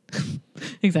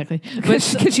 Exactly,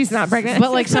 because she's not pregnant.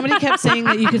 but like somebody kept saying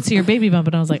that you could see her baby bump,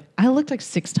 and I was like, I looked like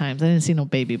 6 times. I didn't see no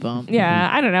baby bump. yeah,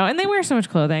 I don't know. And they wear so much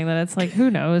clothing that it's like,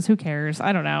 who knows? Who cares?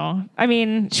 I don't know. I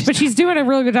mean, but she's doing a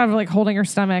really good job of like holding her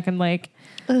stomach and like,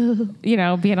 being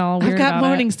all weird I've got about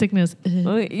morning it. sickness.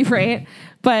 Right.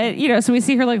 But, so we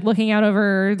see her like looking out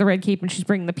over the Red Keep and she's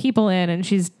bringing the people in and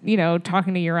she's,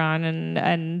 talking to Euron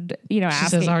and She asking.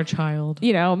 says, "Our child."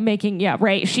 Making,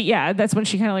 that's when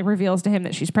she kind of like reveals to him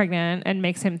that she's pregnant and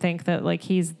makes him think that like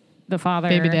he's the father.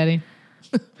 Baby daddy.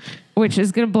 Which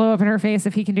is going to blow up in her face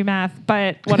if he can do math,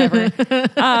 but whatever.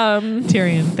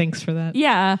 Tyrion, thanks for that.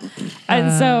 Yeah.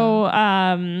 And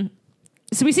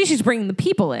so we see she's bringing the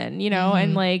people in,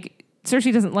 and like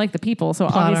Cersei doesn't like the people, so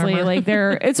Plot obviously armor. like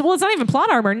it's not even plot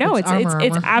armor. No, It's it's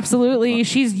armor. absolutely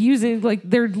she's using like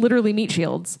they're literally meat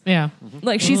shields. Yeah.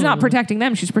 Like she's not protecting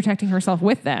them, she's protecting herself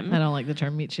with them. I don't like the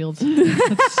term meat shields.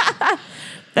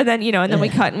 And then and then we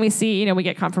cut and we see we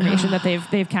get confirmation that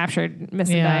they've captured Miss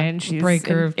Yeah, Zendaya and she's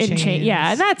breaker of in chains.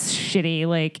 Yeah, and that's shitty.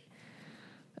 Like,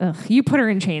 ugh, you put her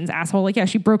in chains, asshole. Like, yeah,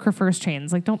 she broke her first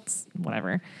chains. Like, don't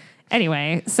whatever.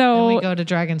 Anyway, so And we go to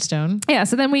Dragonstone. yeah,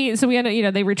 so then we end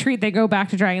up, they retreat, they go back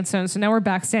to Dragonstone. So now we're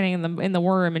back standing in the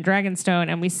war room in Dragonstone,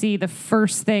 and we see the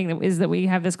first thing that we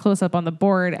have this close up on the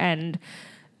board, and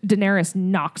Daenerys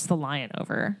knocks the lion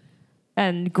over.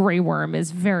 And Grey Worm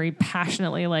is very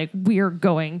passionately like, we're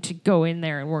going to go in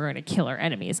there and we're going to kill our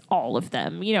enemies, all of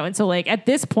them, And so like at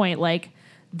this point, like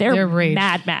they're raged.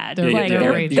 mad. They're- Like, they're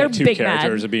they're raged. You they're got two big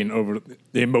characters mad. are being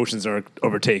the emotions are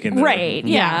overtaken. They're- Right.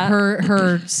 Yeah.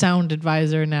 Her sound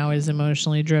advisor now is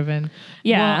emotionally driven.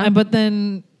 Yeah. But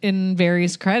then in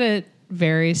Varys' credit,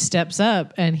 Varys steps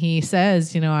up and he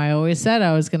says, I always said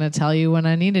I was going to tell you when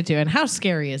I needed to. And how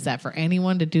scary is that for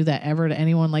anyone to do that ever to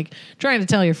anyone? Like trying to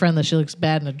tell your friend that she looks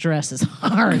bad in a dress is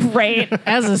hard. Right.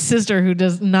 As a sister who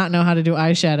does not know how to do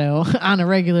eyeshadow on a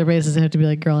regular basis, I have to be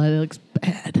like, girl, it looks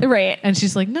bad. Right. And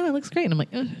she's like, no, it looks great. And I'm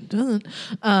like, it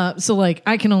doesn't. So like,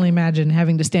 I can only imagine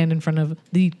having to stand in front of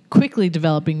the quickly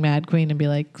developing Mad Queen and be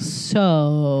like,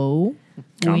 so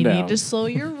Calm we down. need to slow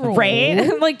your roll.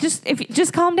 Right. Like just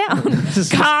calm down.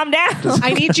 Calm down.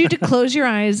 I need you to close your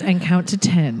eyes and count to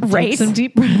 10. Right. Take some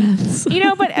deep breaths.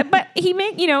 But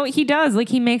he does, like,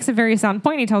 he makes a very sound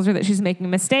point. He tells her that she's making a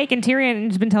mistake, and Tyrion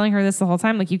has been telling her this the whole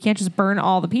time. Like, you can't just burn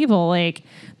all the people. Like,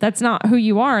 that's not who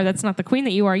you are. That's not the queen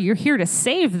that you are. You're here to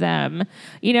save them.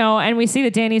 And we see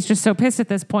that Dany's just so pissed at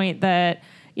this point that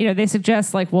they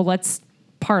suggest like, well, let's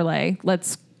parlay.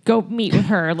 Let's go meet with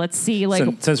her. Let's see, like,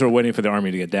 Since we're waiting for the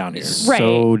army to get down here. Right.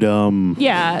 So dumb.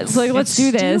 yeah, it's like, let's do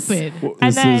this. Stupid.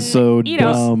 And This is so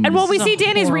dumb. And we So see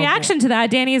Danny's horrible. reaction to that.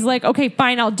 Danny's like, okay,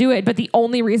 fine, I'll do it. But the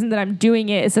only reason that I'm doing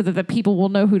it is so that the people will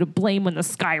know who to blame when the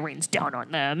sky rains down on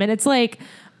them. And it's like,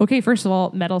 okay, first of all,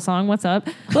 metal song, what's up?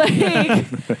 Like,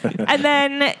 and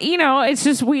then, it's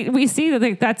just, we see that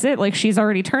like, that's it. Like, she's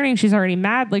already turning. She's already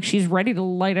mad. Like, she's ready to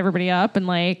light everybody up. And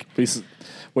like, We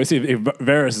see if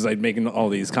Varys is like making all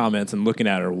these comments and looking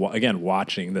at her again,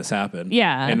 watching this happen.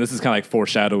 Yeah. and this is kind of like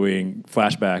foreshadowing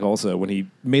flashback. Also, when he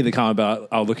made the comment about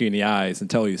 "I'll look you in the eyes and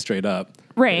tell you straight up."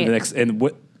 Right.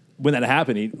 When that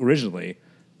happened originally,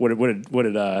 what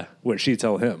did she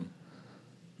tell him?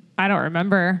 I don't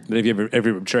remember. That if you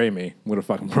ever betray me, I'm gonna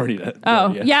fucking burn you.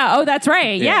 Oh, yeah. Oh, that's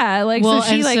right. Yeah. Yeah. Like, Well, so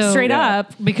she and like so- straight Yeah.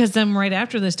 up. Because then right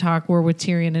after this talk, we're with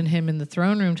Tyrion and him in the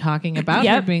throne room talking about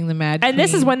Yep. her being the Mad And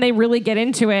this is Queen. when they really get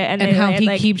into it. And and how he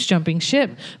like, keeps jumping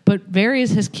ship. But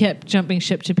Varys has kept jumping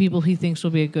ship to people he thinks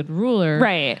will be a good ruler.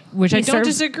 Right. Which He I don't serves-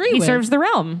 disagree He with. serves the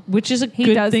realm. Which is a He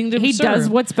good does thing to he serve. does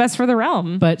what's best for the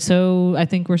realm. But so I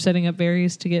think we're setting up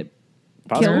Varys to get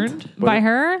Possible. killed. By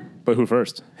her? But who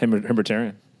first? Him or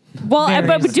Tyrion? Well,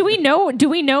 but Varys. do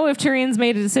we know if Tyrion's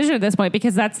made a decision at this point?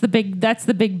 Because that's the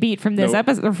big beat from this Nope.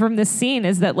 episode or from this scene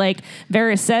is that like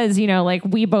Varys says, like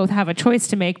we both have a choice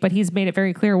to make, but he's made it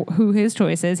very clear who his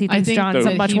choice is. He I thinks think John's a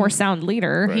that much he- more sound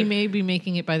leader. He may be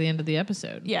making it by the end of the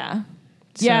episode. Yeah.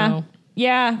 So- Yeah.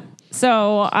 Yeah.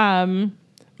 So,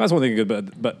 That's one thing good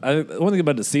about, one thing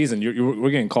about the season. We're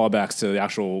getting callbacks to the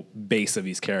actual base of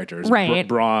these characters, Right.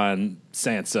 Bronn,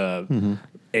 Sansa,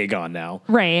 Aegon. Now,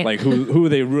 Right. Like who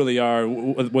they really are,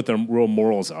 what their real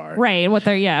morals are. right. What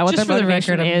their Just their for the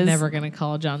motivation record, I'm is. never going to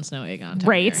call Jon Snow Aegon.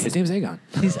 Right. Targaryen. His name's Aegon.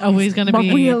 He's always going to My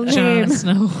be real Jon name.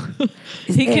 Snow.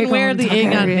 He can wear the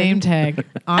Aegon Aegon Targaryen. name tag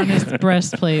on his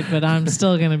breastplate, but I'm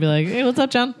still going to be like, hey, what's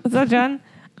up, John? What's up, John?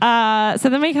 So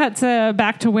then we cut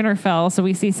back to Winterfell. So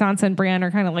we see Sansa and Brienne are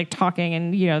kind of like talking,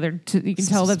 and you can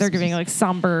tell that they're giving like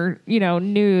somber,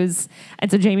 news.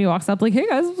 And so Jamie walks up like, "Hey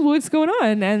guys, what's going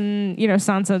on?" And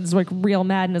Sansa's like real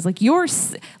mad and is like,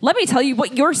 let me tell you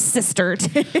what your sister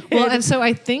did." Well, and so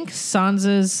I think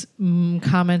Sansa's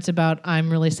comments about I'm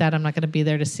really sad I'm not going to be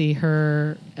there to see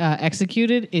her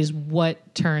executed is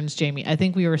what turns Jamie. I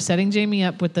think we were setting Jamie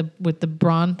up with the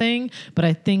Bronn thing, but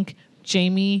I think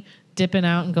Jamie dipping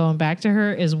out and going back to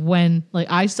her is when like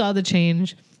I saw the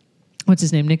change. What's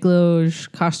his name? Nicholas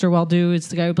Coster-Waldau. It's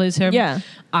the guy who plays him. Yeah.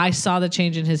 I saw the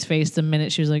change in his face the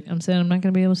minute she was like, I'm saying I'm not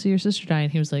going to be able to see your sister die.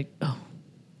 And he was like, oh,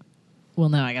 well,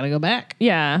 now I got to go back.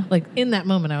 Yeah. Like in that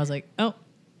moment, I was like, oh,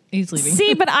 he's leaving.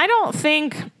 See, but I don't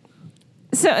think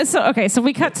So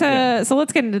we cut to so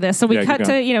let's get into this. So we Yeah, cut keep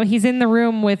to going. he's in the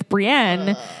room with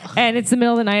Brienne, and it's the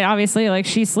middle of the night. Obviously, like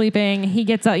she's sleeping. He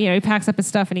gets up, he packs up his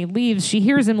stuff and he leaves. She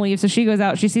hears him leave, so she goes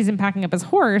out. She sees him packing up his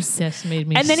horse. This made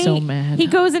me And then so mad. he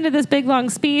goes into this big long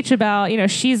speech about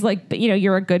she's like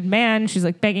you're a good man. She's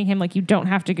like begging him like you don't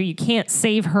have to go. You can't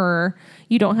save her.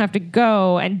 You don't have to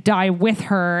go and die with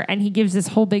her. And he gives this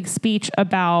whole big speech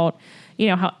about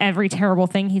how every terrible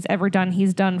thing he's ever done,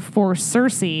 he's done for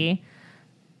Cersei.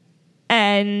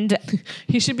 And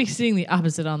He should be seeing the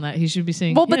opposite on that. He should be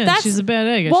saying, well, but that's she's a bad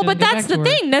egg. I well, shouldn't but go that's back the to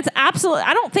her." thing. That's absolutely.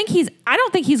 I don't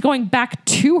think he's going back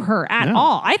to her at No.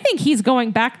 all. I think he's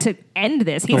going back to end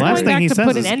this. He's The last going thing back he to says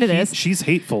put an is end to this. she's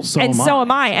hateful. So And am so I.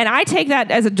 am I. And I take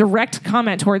that as a direct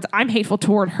comment towards I'm hateful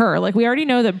toward her. Like we already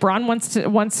know that Bronn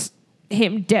wants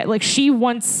him dead. Like she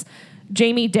wants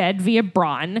Jaime dead via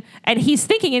Bronn. And he's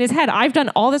thinking in his head, I've done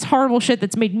all this horrible shit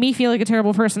that's made me feel like a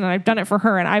terrible person, and I've done it for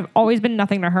her, and I've always been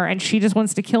nothing to her, and she just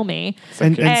wants to kill me.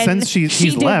 And And since she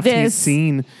he's did left, this.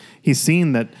 he's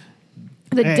seen that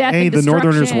The death and the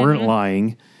Northerners destruction. weren't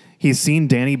lying. He's seen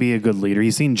Dany be a good leader.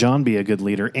 He's seen Jon be a good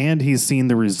leader, and he's seen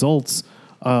the results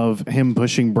of him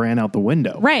pushing Bran out the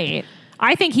window. Right.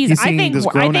 I think He's seeing this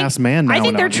grown-ass man now I think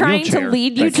in a they're trying to wheelchair.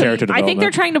 lead you That character to. I think they're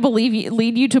development. trying to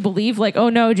lead you to believe like, oh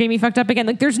no, Jaime fucked up again.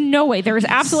 Like, there's no way. There is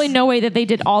absolutely no way that they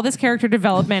did all this character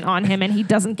development on him and he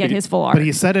doesn't get his full arc. But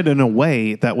he said it in a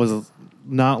way that was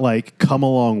not like come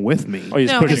along with me. Oh, he's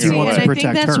No, pushing see, her he wants and to away. I think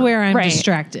protect that's her. where I'm Right.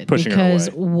 distracted Pushing her because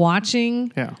away.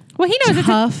 watching Yeah. well, he knows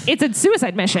Tough. it's a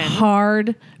suicide mission.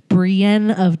 hard Brienne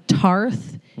of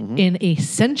Tarth in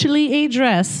essentially a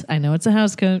dress. I know it's a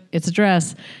house coat, it's a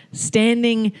dress,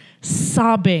 standing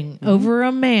sobbing over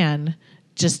a man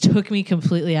just took me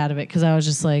completely out of it because I was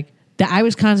just like, I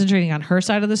was concentrating on her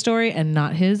side of the story and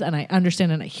not his. And I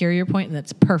understand and I hear your point, and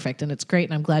that's perfect and it's great.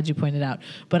 And I'm glad you pointed out.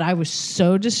 But I was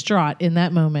so distraught in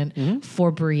that moment for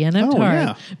Brienne of Oh, Tarth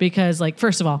yeah. because, like,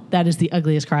 first of all, that is the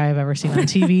ugliest cry I've ever seen on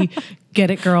TV.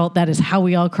 Get it, girl? That is how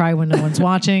we all cry when no one's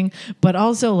watching. But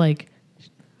also, like,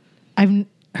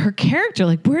 her character,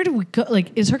 like, where do we go?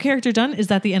 Like, is her character done? Is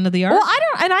that the end of the arc? Well,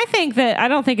 I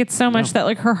don't think it's so much that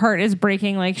like her heart is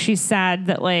breaking. Like she's sad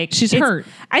that like She's it's- hurt.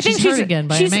 I think She's hurt again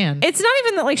by a man. It's not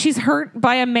even that like she's hurt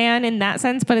by a man in that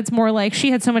sense, but it's more like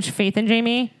she had so much faith in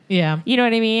Jaime. yeah. You know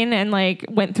what I mean? And like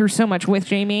went through so much with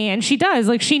Jaime, and she does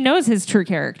like she knows his true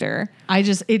character.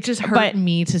 It just hurt But-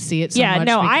 me to see it so Yeah, much.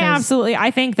 no, because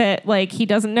I think that like he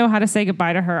doesn't know how to say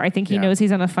goodbye to her. I think he Yeah. knows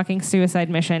he's on a fucking suicide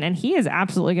mission, and he is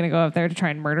absolutely going to go up there to try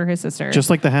and murder his sister. Just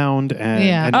like the Hound and,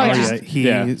 Yeah. and Oh, Arya, yeah. he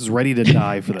Yeah. is ready to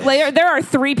die for this. like, there are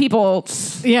three people,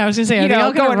 Yeah, I was gonna say, are you they know,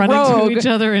 all gonna going run rogue. into each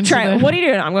other? Into Try, the, what are you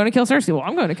doing? I'm going to kill Cersei. Well,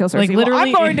 I'm going to kill Cersei. Like, Well, literally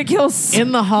I'm going to kill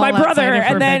in the hall my brother, outside of her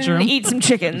and then bedroom. eat some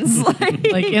chickens.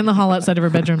 like in the hall outside of her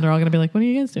bedroom, they're all gonna be like, "What are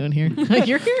you guys doing here? Like,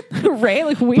 you're here." right?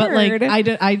 Like weird. But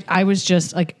like I was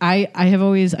just like I have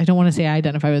always, I don't want to say I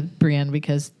identify with Brienne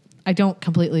because I don't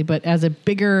completely, but as a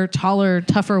bigger, taller,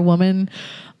 tougher woman,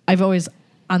 I've always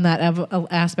on that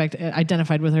aspect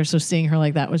identified with her. So seeing her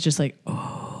like that was just like,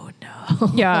 oh no,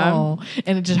 Yeah.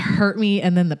 and it just hurt me.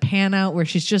 And then the pan out where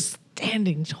she's just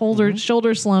standing,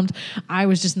 shoulder slumped. I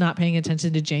was just not paying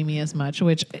attention to Jaime as much,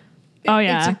 which. Oh,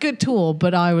 yeah. it's a good tool,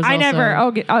 but I was. I also, never.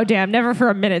 Oh damn! Never for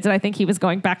a minute did I think he was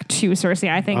going back to Cersei.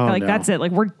 I think Oh, like no. that's it.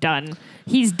 Like we're done.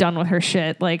 He's done with her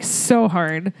shit. Like so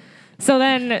hard. So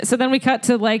then we cut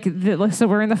to like so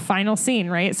we're in the final scene,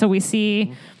 right? So we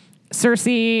see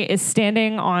Cersei is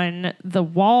standing on the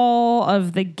wall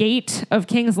of the gate of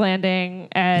King's Landing,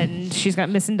 and she's got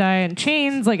Missandei in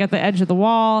chains, like at the edge of the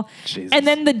wall. Jesus. And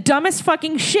then the dumbest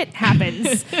fucking shit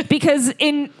happens because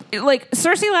in like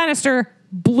Cersei Lannister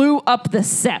blew up the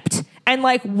Sept and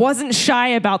like wasn't shy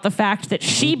about the fact that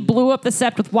she blew up the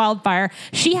Sept with wildfire.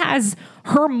 She has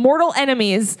her mortal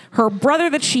enemies, her brother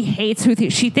that she hates, who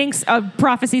she thinks a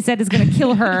prophecy said is going to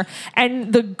kill her,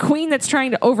 and the queen that's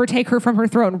trying to overtake her from her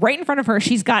throne right in front of her.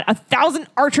 She's got 1,000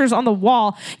 archers on the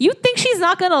wall. You think she's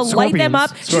not going to light them up?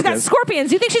 Scorpions. She's got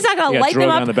scorpions. You think she's not going to Yeah, light them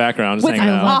Drogon up in the background just with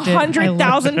hanging out. loved it. I loved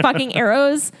 100,000 fucking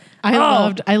arrows? I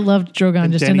loved Drogon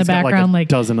And just in the Dany's got, like, a background, like,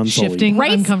 dozen Unsullied. shifting,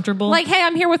 Right? uncomfortable. Like, hey,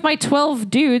 I'm here with my 12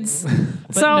 dudes.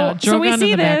 But so no, so we Drogon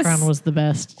see in the this. background was the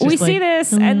best. We Just see like,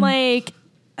 this, and like,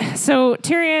 so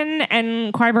Tyrion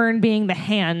and Qyburn being the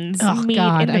hands Oh, meet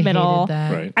God, in the I hated middle.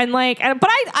 that. Right. And like, but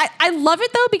I love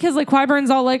it though because like Qyburn's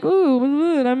all like,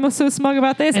 ooh, and I'm so smug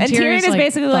about this, and Tyrion Tyrion's is like,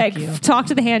 basically "Fuck like, you." talk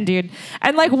to the hand, dude,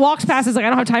 and like walks past, is like, I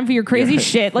don't have time for your crazy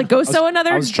shit. Like, go sew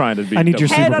another I was trying to be. I need your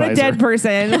head on a supervisor. dead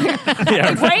person,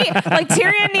 right? Like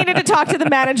Tyrion needed to talk to the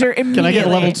manager immediately. Can I get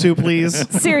level 2, please?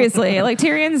 Seriously, like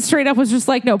Tyrion straight up was just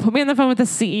like, no, put me on the phone with the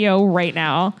CEO right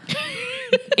now.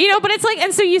 But it's like,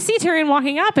 and so you see Tyrion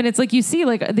walking up, and it's like you see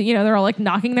like they're all like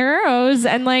knocking their arrows,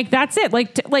 and like that's it.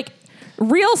 Like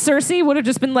real Cersei would have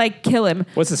just been like, kill him.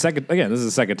 What's the second? Again, this is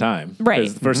the second time. Right.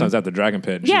 Because the first time's at the Dragon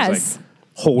Pit. Yes. She's like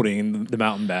holding the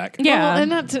mountain back. Yeah. Well, and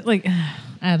not to, like,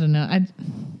 I don't know.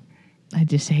 I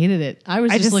just hated it. I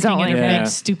was I just just looking don't at her like it. big,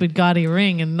 stupid, gaudy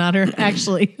ring and not her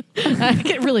actually. I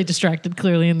get really distracted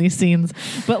clearly in these scenes.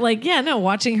 But, like,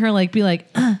 watching her, like, be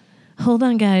like, hold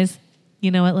on, guys.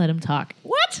 You know what? Let him talk.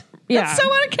 What? Yeah. That's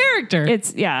so out of character.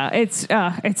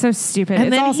 It's so stupid. and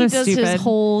it's then also he does stupid. his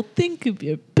whole think of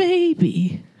your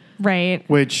baby. Right.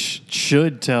 Which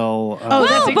should tell. Oh,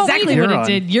 that's but we- exactly what it Euron.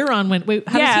 did. Euron went, wait,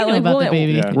 how does Yeah, he know like, about well, the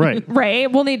baby? Yeah. Right.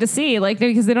 Right. We'll need to see, like,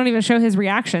 because they don't even show his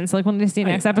reaction. So, like, we'll need to see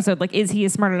next episode. Like, is he a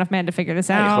smart enough man to figure this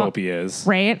I out? hope he is.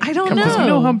 Right. I don't Come on, know. you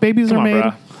know how babies Come are on, made?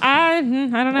 bruh. I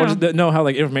don't know. Or just know how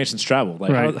like information's traveled.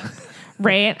 Like Right.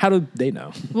 Right. how do they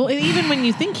know? Well, and even when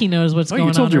you think he knows what's Oh, you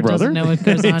going told on your or doesn't brother? know what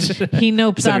goes on, he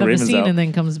nopes Sending out of the Ravens scene out. and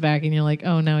then comes back, and you're like,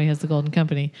 oh, now he has the Golden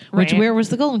Company. Which Right. where was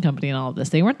the Golden Company in all of this?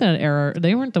 They weren't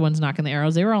the ones knocking the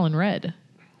arrows. They were all in red.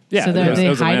 Yeah. So it they're was- they it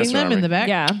was a hiding Lannister them in army. the back.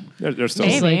 Yeah. They're still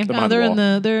Just Maybe. like, behind no, they're the in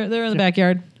wall. they're in the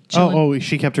backyard. Chilling. Oh,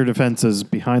 she kept her defenses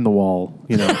behind the wall.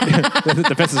 You know,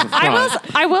 the fences in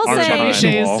front. I will Arms say behind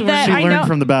the wall. that she I learned know.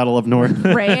 from the Battle of North.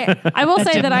 Right. I will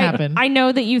say didn't that happen. I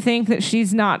know that you think that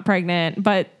she's not pregnant,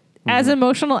 but as Mm-hmm.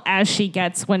 emotional as she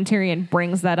gets when Tyrion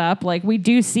brings that up, like we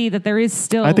do see that there is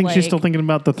still. I think she's like- still thinking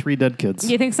about the 3 dead kids.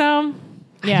 You think so?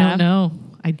 I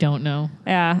don't know.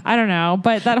 Yeah, I don't know,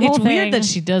 but that whole It's thing. weird that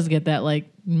she does get that like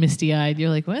misty eyed. You're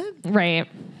like, what? Right.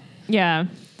 Yeah.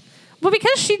 Well,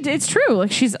 because it's true.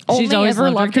 Like she's only always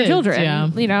ever loved her loved her kids, children. yeah.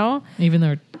 You know. Even though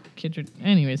her kids are,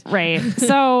 anyways. Right.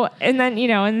 So, and then,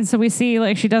 and so we see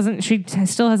like she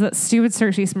still has that stupid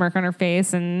Cersei smirk on her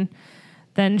face. And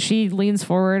then she leans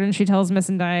forward and she tells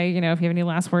Missandei, if you have any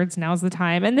last words, now's the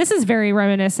time. And this is very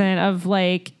reminiscent of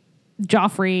like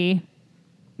Joffrey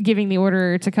giving the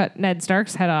order to cut Ned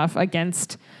Stark's head off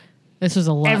against This was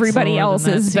a lot. everybody slower than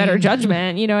that else's better scene.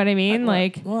 judgment. You know what I mean?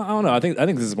 Like, Well, I don't know. I think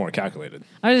this is more calculated.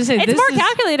 I was just saying it's more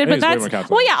calculated, It but is way that's more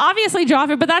calculated. well, yeah, obviously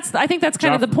Joffrey, but I think that's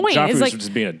kind of the point. Joffrey Is was like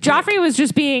just being a dick. Joffrey was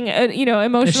just being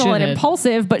emotional and shithead.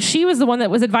 impulsive, but she was the one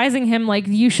that was advising him like,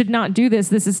 you should not do this.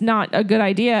 This is not a good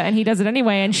idea, and he does it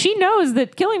anyway. And she knows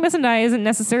that killing Missandei isn't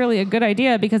necessarily a good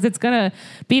idea because it's gonna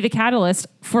be the catalyst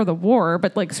for the war.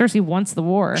 But like Cersei wants the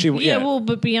war. Yeah, well,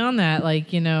 but beyond that,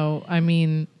 like, I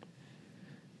mean,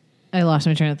 I lost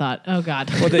my train of thought. Oh, God.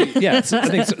 Well, I think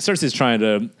Cersei's trying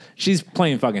to. She's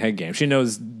playing fucking head game. She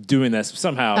knows doing this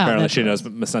somehow. Apparently, that's she right. knows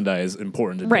Missandei is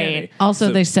important to Right. Dany. Also,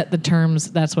 So- they set the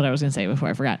terms. That's what I was going to say before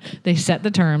I forgot. They set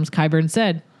the terms. Qyburn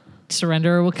said,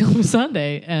 surrender or we'll kill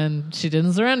Missandei. And she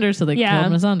didn't surrender, so they yeah,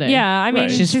 killed Missandei. yeah. I mean,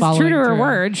 Right. she's true following to her through.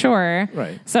 word, sure.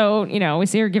 Right. So we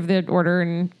see her give the order,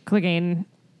 and Clegane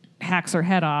hacks her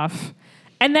head off,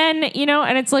 and then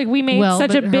and it's like we made Well, such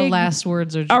but a her big. last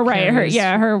words are Oh right, her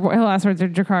Dracarys. her last words are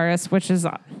Dracarys, which is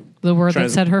The word that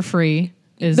Trans- set her free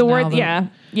is the now word.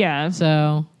 Yeah.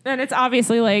 So, And it's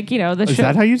obviously like the Is show.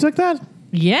 that how you took that?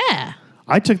 yeah.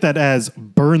 I took that as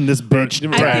burn this bitch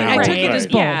Right. I, down. think I took it as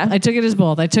both. Yeah. I took it as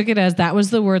both. I took it as that was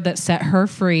the word that set her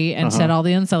free and set all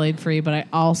the Unsullied free, but I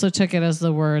also took it as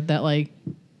the word that like,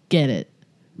 get it,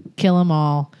 kill them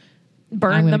all.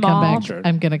 burn I'm gonna them come all. back. Sure.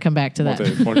 I'm gonna come back to that.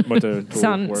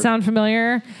 Sound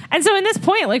familiar? And so in this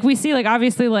point, like we see, like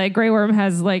obviously, like Grey Worm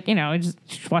has like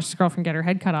just watched his girlfriend get her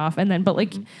head cut off, and then but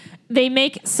like they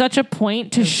make such a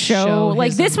point to show like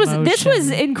his this was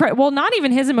emotion. incredible. Well, not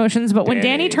even his emotions, but when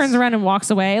Dany Dany's. turns around and walks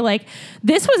away, like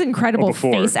this was incredible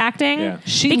before. face acting. Yeah.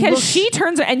 She because looks- she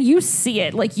turns and you see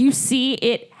it, like you see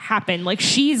it happen, like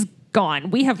she's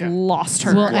gone. We have lost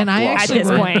her. Well, and I at actually this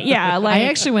went- point, yeah, like I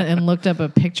actually went and looked up a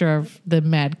picture of the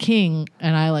Mad King,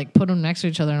 and I like put them next to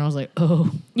each other, and I was like,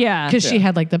 oh, yeah, because she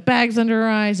had like the bags under her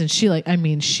eyes, and she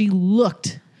she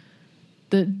looked.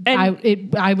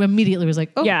 I immediately was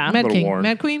like, oh, Yeah. Mad Little King, worn.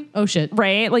 Mad Queen, oh shit.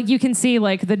 right? Like you can see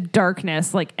like the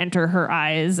darkness like enter her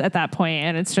eyes at that point,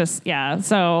 and it's just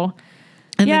So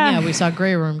And Yeah. then we saw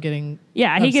Grey Worm getting he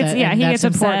gets upset, he and gets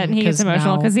that's upset important and he gets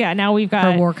emotional now because now we've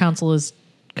got her war council is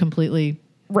completely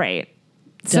right.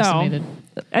 decimated. So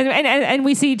and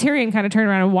we see Tyrion kind of turn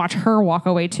around and watch her walk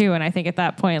away too, and I think at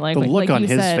that point like The look like on you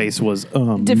his said, face was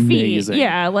defeat, amazing.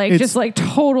 yeah, like It's- just like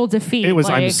total defeat. It was.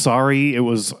 like, I'm sorry. It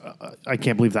was. I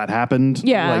can't believe that happened.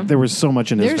 Yeah. Like there was so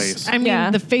much in his There's, face. I mean,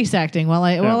 Yeah. the face acting. While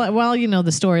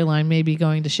the storyline may be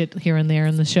going to shit here and there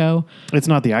in the show, It's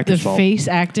not the the actor's fault. face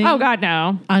acting. Oh God,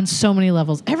 no! On so many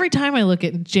levels. Every time I look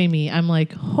at Jamie, I'm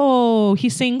like, oh,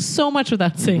 he's saying so much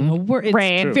without saying a word. It's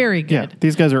Right. True. very Yeah, good.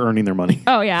 these guys are earning their money.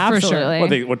 Oh yeah, For absolutely. sure.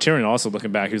 Well, Tyrion also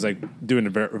looking back, he was like doing the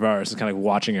Varys, is kind of like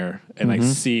watching her and like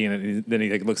seeing it. And then he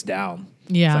like looks down.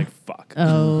 Yeah. It's like fuck.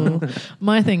 Oh,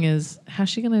 my thing is, how's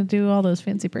she gonna do all those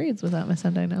fancy braids without Miss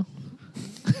Endino?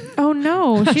 Oh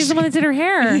no, she's the one that did her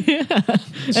hair,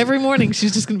 Every morning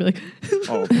she's just gonna be like,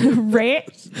 Oh, right?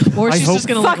 or I she's hope- just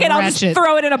gonna Fuck look it, I'll just ratchet.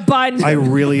 throw it in a bun. I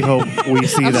really hope we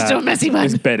see I'll just do a that. messy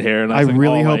his bun. bed hair. And I was like,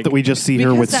 really all, hope like, that we just see her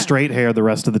Because with that- straight hair the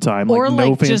rest of the time. Or Like no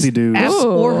like fancy just dudes. abs-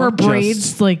 or her Just-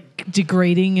 braids like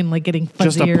degrading and like getting fuzzier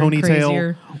Just a and ponytail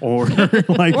crazier. or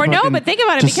like Or no, fucking but think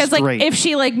about it just because straight. like if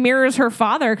she like mirrors her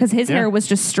father because his Yeah. hair was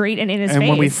just straight and in his and face.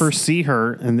 when we first see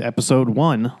her in episode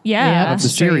 1 yeah, of the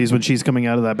Straight. series when she's coming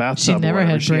out of that bathtub, She or never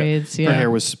whatever, had braids, her yeah. hair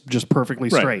was just perfectly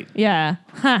Right. straight. yeah,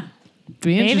 huh?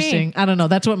 Be Maybe. interesting. I don't know.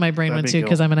 That's what my brain That'd went be to cool.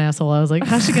 because I'm an asshole. I was like,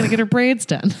 how's she gonna get her braids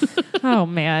done? Oh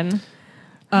man.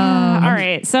 All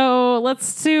right, so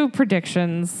let's do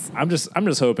predictions. I'm just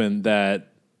hoping that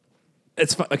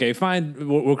it's okay. Fine,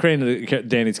 we're creating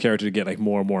Danny's character to get like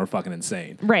more and more fucking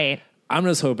insane. Right, I'm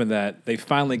just hoping that they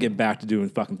finally get back to doing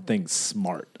fucking things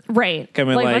smart. right. Come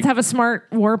in, like, like- let's have a smart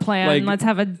war plan. like- Let's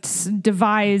have a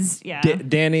devise. Yeah,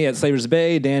 Danny at Slaver's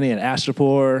Bay, Danny at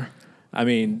Astapor. I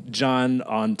mean, John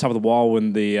on top of the wall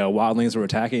when the wildlings were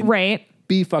attacking. right.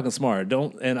 Be fucking smart.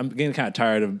 Don't. And I'm getting kind of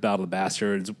tired of Battle of the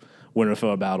Bastards,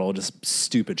 Winterfell battle, just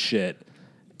stupid shit.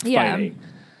 Yeah. Fighting.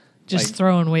 Just Like-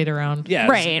 throwing weight around. Yeah.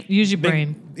 Right. Use your Big-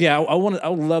 brain. Yeah, I would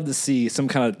love to see some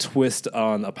kind of twist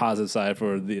on a positive side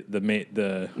for the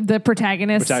The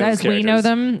protagonists as we know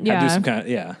them. Do Yeah, some kind of,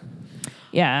 yeah.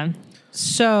 yeah.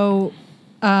 So,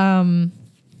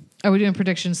 are we doing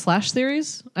predictions /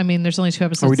 theories? I mean, there's only 2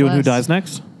 episodes. Are we doing Who left. Dies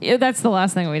Next? Yeah, that's the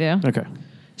last thing we do. Okay.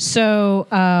 So,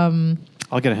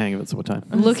 I'll get a hang of it sometime.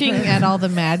 looking at all the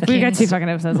Mad We got Kings. 2 fucking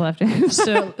episodes left.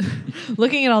 So,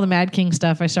 looking at all the Mad King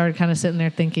stuff, I started kind of sitting there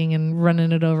thinking and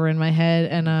running it over in my head.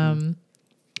 And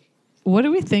what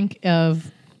do we think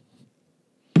of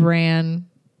Bran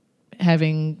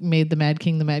having made the Mad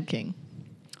King the Mad King?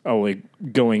 Oh, like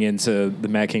going into the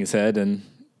Mad King's head, and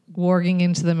Warging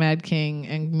into the Mad King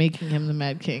and making him the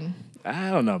Mad King.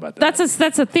 I don't know about that.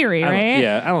 That's a theory, I don't- right?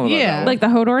 Yeah, I don't know. Yeah. About that Like the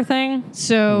Hodor thing.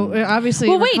 So, obviously,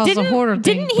 Well, it wait, recalls the Hodor thing,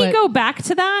 didn't he but- go back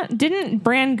to that? Didn't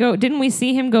Bran go? Didn't we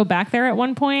see him go back there at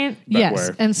one point? Yes.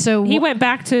 where? And so, He went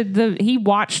back to he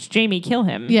watched Jamie kill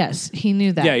him. yes, he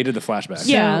knew that. Yeah, he did the flashback.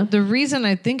 So Yeah. the reason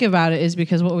I think about it is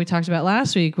because what we talked about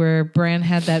last week, where Bran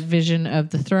had that vision of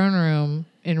the throne room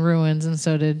in ruins, and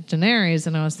so did Daenerys.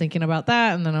 And I was thinking about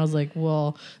that, and then I was like,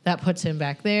 well, that puts him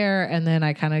back there. And then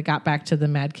I kind of got back to the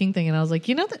Mad King thing, and I was like,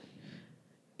 you know that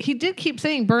he did keep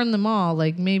saying burn them all.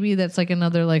 Like maybe that's like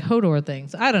another like Hodor thing.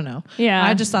 So I don't know. Yeah.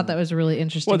 I just thought that was a really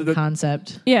interesting Well,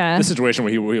 concept. Yeah. The situation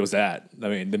where he was at, I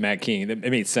mean, the Mad King, it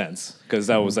made sense because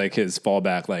that was like his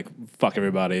fallback. Like, fuck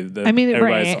everybody. I mean,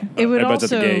 everybody's, right. It would everybody's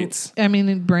also. at the gates. I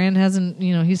mean, Bran hasn't.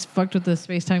 He's fucked with the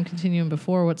space time continuum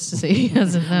before. What's to say he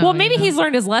hasn't now? well, maybe you know? he's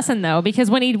learned his lesson though, because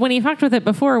when he fucked with it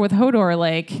before with Hodor,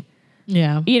 like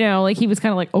Yeah. like he was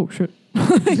kind of like, oh shit.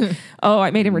 Oh,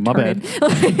 I made him My bad.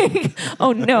 retarded. Like,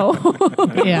 oh no.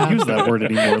 Yeah. Use that word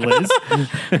anymore, Liz.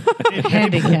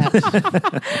 Handicapped.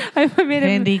 I made him.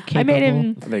 Handy I made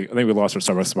him I think we lost our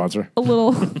Starbucks sponsor. a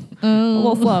little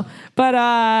slow. But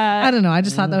I don't know. I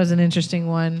just thought that was an interesting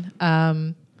one.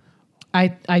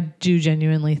 I do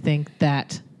genuinely think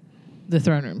that the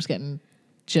throne room's getting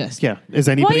just Yeah. Is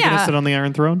anybody Well, going yeah. to sit on the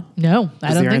Iron Throne? no. I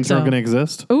Is don't the Iron think so. Throne going to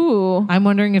exist? ooh. I'm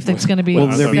wondering if it's going to be Will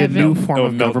there be a new seven, form Oh,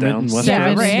 of government in meltdowns. Westeros?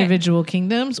 seven right. individual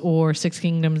kingdoms or 6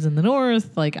 kingdoms in the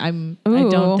north. Like I Ooh.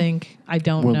 don't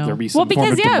Will know. there be some Well, because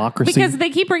form of democracy? because they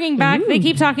keep bringing back, they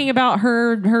keep talking about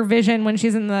her vision when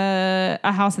she's in a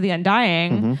House of the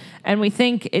Undying, Mm-hmm. and we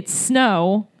think it's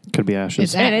snow, Could be ashes.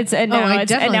 It's and it's and Oh, now I it's and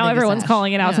definitely now think it's everyone's ash.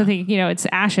 calling it out. So Yeah. think it's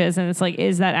ashes, and it's like,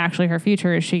 is that actually her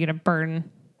future? Is she going to burn?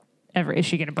 Is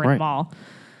she going to burn Right. them all?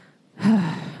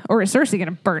 Or is Cersei going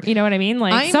to burn? You know what I mean?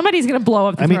 Like I'm- somebody's going to blow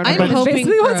up the I mean, throne. I'm room, is hoping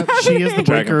basically what's for- happening. She is the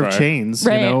breaker of Dragonfire. chains,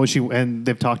 Right. and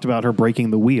they've talked about her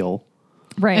breaking the wheel.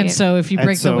 right. And so if you And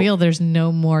break the so- wheel, there's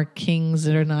no more kings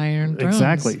that are in Iron Thrones.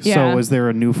 Exactly. Yeah. So is there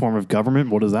a new form of government?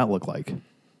 What does that look like?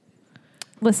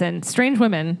 Listen, strange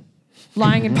women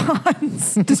lying in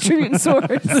ponds, distributing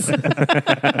swords.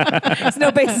 There's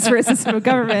no basis for a system of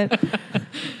government.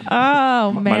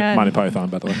 Oh man. Monty Python,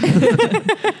 by the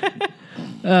way.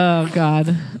 Oh God.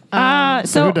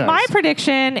 So who does? my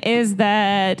prediction is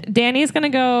that Danny's gonna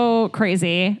go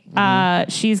crazy.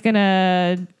 She's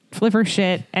gonna flip her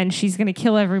shit and she's gonna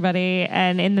kill everybody.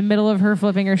 And in the middle of her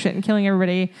flipping her shit and killing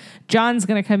everybody, John's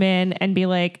gonna come in and be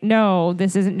like, "No,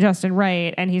 this isn't just and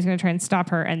right," and he's gonna try and stop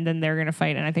her. And then they're gonna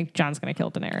fight. And I think John's gonna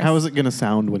kill Daenerys. How is it going to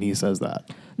sound when he says that?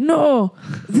 No.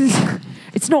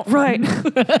 It's not right.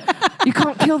 You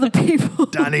can't kill the people.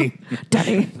 Danny.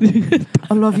 Danny,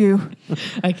 I love you.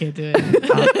 I can't do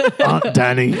it. Aunt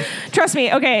Danny. Trust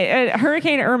me. Okay,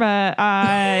 Hurricane Irma.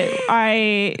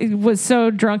 I was so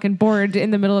drunk and bored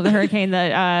in the middle of the hurricane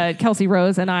that Kelsey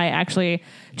Rose and I actually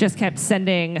just kept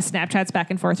sending Snapchats back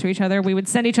and forth to each other. We would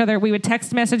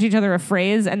text message each other a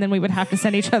phrase, and then we would have to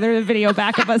send each other the video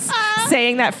back of us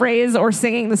saying that phrase or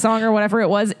singing the song or whatever it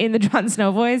was in the Jon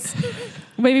Snow voice.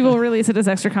 Maybe we'll release it as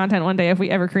extra content one day if we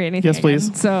ever create anything. Yes, please.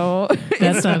 Again. So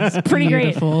That sounds pretty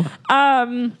beautiful.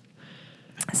 great.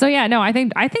 So yeah, no, I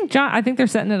think they're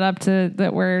setting it up to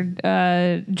that where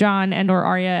Jon and or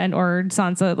Arya and or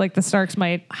Sansa, like the Starks,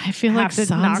 might. I feel like have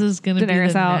to knock Sansa's going to be the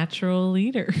Daenerys out. natural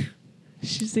leader.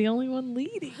 She's the only one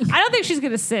leading. I don't think she's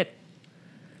gonna sit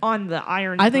on the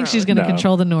Iron. I think she's going to No.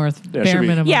 control the North, Yeah, bare should be-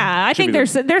 minimum. Yeah, I Should think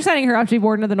be they're setting her up to be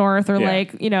Warden of the North, or Yeah.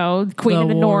 like Queen The of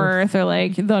the War. North, or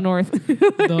like the North.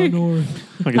 The North.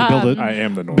 I can I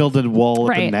am the North. build a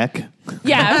wall at the Right. neck.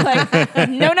 Yeah, like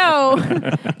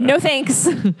no thanks.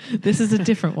 This is a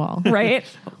different wall. Right?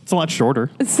 It's a lot shorter.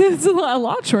 It's a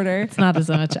lot shorter. It's not as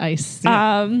much ice.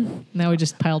 Now we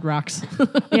just piled rocks.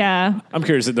 Yeah. I'm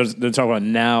curious. They're talking about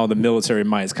now the military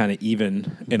might is kind of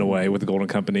even in a way with the Golden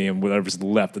Company and whatever's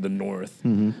left of the North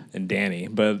and Danny.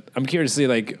 But I'm curious to see,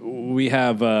 like, we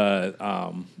have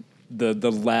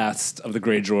the last of the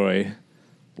Greyjoy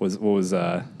was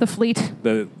The fleet.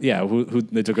 who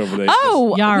they took over the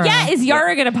Oh, Yara. yeah. Is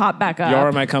Yara gonna pop back up?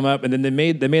 Yara might come up, and then they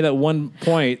made at one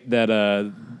point that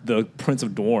the Prince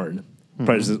of Dorne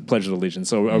pledged allegiance.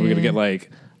 So are we going to get like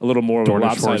a little more Dornish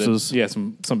lopsided? forces? Yeah,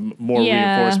 some more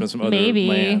reinforcements from other maybe.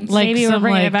 lands. Like Maybe we're some,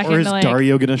 bringing like- it back Or is into like.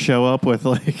 Dario going to show up with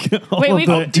like all Wait, of we've-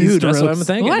 the Oh, dude, that's what I'm Easter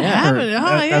thinking. What yeah. happened?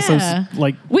 Oh, yeah.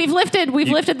 like We've lifted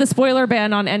the spoiler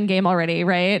ban on Endgame already,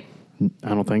 right? I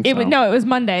don't think It so. was no, it was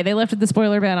Monday. They lifted the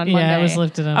spoiler ban on Yeah, Monday. it was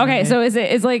lifted on Okay, Monday. so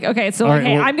it's like okay, so All like, right,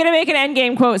 hey, well- I'm gonna make an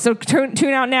Endgame quote. So tune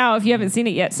out now if you haven't seen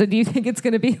it yet. So do you think it's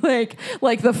gonna be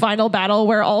like the final battle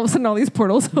where all of a sudden all these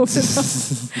portals open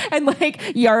up and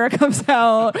like Yara comes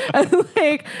out and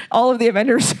like all of the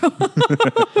Avengers show up?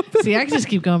 See, I just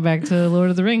keep going back to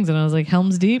Lord of the Rings, and I was like,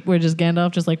 Helm's Deep, where just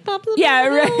Gandalf just like, pop, Yeah,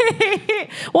 right.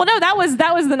 Well, no, that was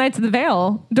the Knights of the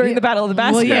Vale during the Battle of the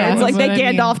Well, Bastards. yeah, It's like they that's what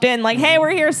I mean. Gandalfed in, like, hey, we're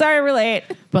here. Sorry, we're late.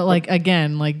 But like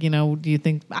again, like do you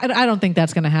think? I don't think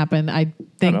that's going to happen. I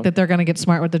think know. that they're going to get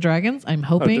smart with the dragons. I'm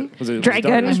hoping. Was it Dragon.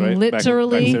 Darius, I'm right?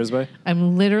 literally, Back in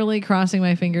I'm literally crossing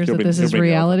my fingers He'll that be- this he'll is bring the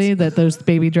reality. That those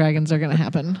baby dragons are going to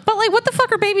happen. But like, what the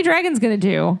fuck are baby dragons gonna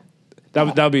do?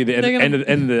 That would be the They're gonna-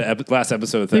 end of the last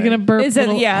episode They're thing. going to burp. Is it?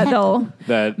 little- Yeah, they'll.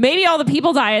 that Maybe all the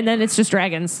people die and then it's just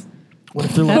dragons. What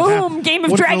if they're little Boom, Game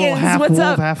of what if they're little Dragons, half what's wolf,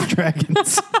 up? half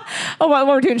dragons. Oh, what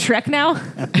we're doing Shrek now?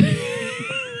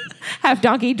 Have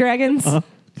donkey dragons?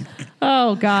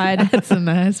 Oh God. That's a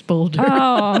nice boulder. Oh,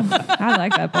 I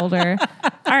like that boulder.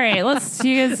 All right, let's. Do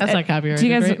you guys? That's not copyrighted, Do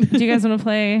you guys? right? Do you guys want to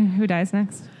play Who Dies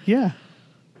Next Yeah.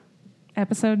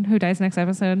 episode? Who Dies Next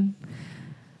episode?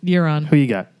 Euron. Who you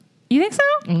got? You think so?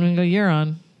 I'm going to go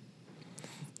Euron.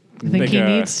 I think he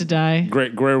needs to die. Grey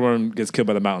Worm gets killed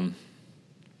by the mountain.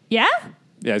 Yeah.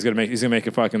 Yeah, he's gonna make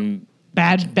a fucking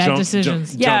Bad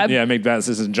decisions. Yeah. make bad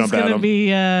decisions, It's jump at going to him.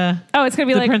 be. Oh, it's gonna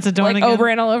be The like Prince of Dorne like again?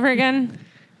 Oberyn all over again.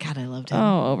 God, I loved him.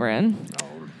 Oh, Oberyn.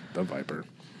 The Viper.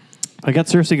 I got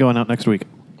Cersei going out next week.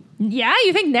 Yeah,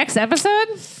 you think next episode?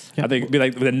 I think it'd be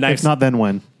like the knife. If not, then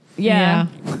when? Yeah.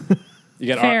 You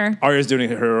got Fair. Arya's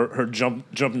doing her jump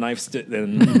knife stick,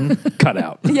 then cut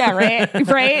out. Yeah, right.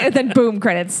 Right. And then boom,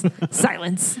 credits.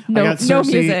 Silence. I No, got Cersei, no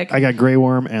music. I got Grey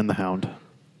Worm and the Hound.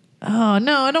 Oh,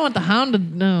 no, I don't want the Hound to.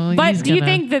 No. But he's do you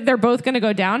gonna- think that they're both going to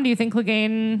go down? Do you think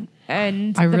Clegane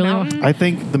and I the really Mountain? I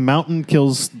think the Mountain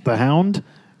kills the Hound,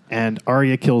 and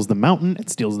Arya kills the Mountain and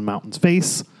steals the Mountain's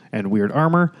face and weird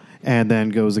armor, and then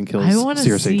goes and kills I wanna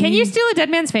Cersei. see- Can you steal a dead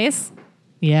man's face?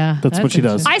 Yeah. That's what she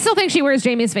does. I still think she wears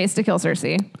Jaime's face to kill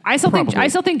Cersei. I still think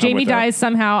I'm Jaime with that. dies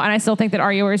somehow, and I still think that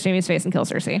Arya wears Jaime's face and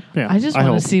kills Cersei. Yeah, I just want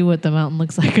hope. to see what the mountain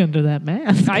looks like under that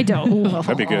mask. I don't.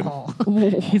 That'd be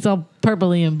good. He's all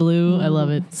purpley and blue. I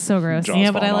love it. So gross. Jaws Yeah,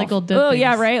 but I falling like off. old dead Oh things.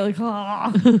 yeah, right. Like,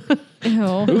 ah. Ew.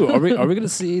 Ooh, are we going to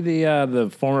see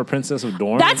the former princess of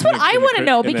Dorne? That's what I want to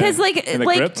know because, in the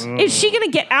like, crypt? is she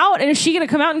gonna get out and is she gonna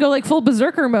come out and go like full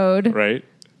berserker mode? Right.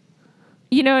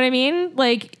 You know what I mean?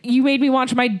 Like, you made me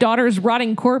watch my daughter's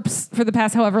rotting corpse for the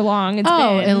past however long it's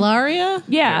Oh, been. Ilaria?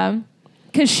 Yeah,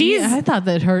 because she's I thought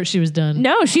that she was done.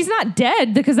 no, she's not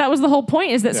dead because that was the whole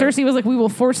point. Is that Yeah. Cersei was like, we will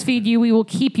force feed you, we will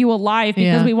keep you alive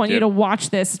because Yeah. we want you Yep. to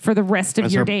watch this for the rest of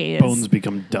As your her days. bones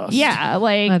become dust. Yeah,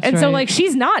 like, That's and so right. like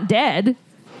she's not dead,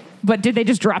 but did they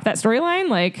just drop that storyline?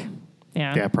 Like,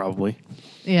 yeah. Yeah, probably.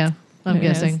 Yeah, I'm It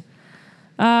is. guessing.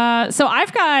 So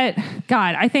I've got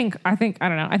God. I think I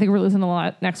don't know. I think we're losing a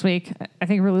lot next week. I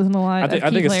think we're losing a lot. I think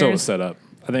of key it's still a players. setup.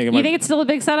 I think it You might, think it's still a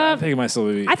big setup? I think it might still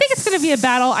be. I think it's going to be a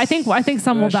battle. I think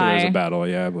some will Sure, there's a die. battle.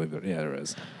 Yeah, I believe it. Yeah, there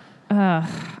is.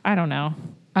 I don't know.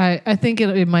 I think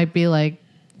it might be like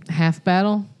half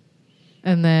battle,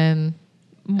 and then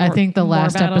I think the more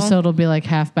last battle? episode will be like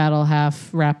half battle, half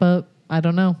wrap up. I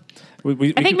don't know. I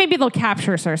think maybe they'll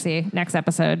capture Cersei next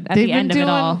episode at the end of it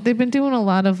all. They've been doing a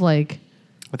lot of like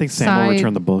I think Sam will Side-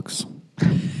 return the books.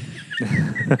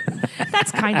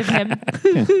 That's kind of him.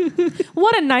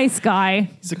 What a nice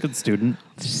guy. He's a good student.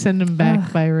 send him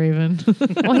back by Raven.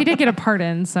 Well, he did get a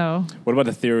pardon, so What about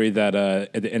the theory that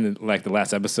at the end of like the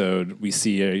last episode, we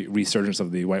see a resurgence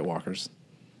of the White Walkers?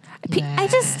 I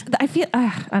feel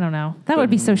I don't know. That would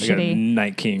be so Like a shitty.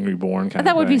 Night King reborn kind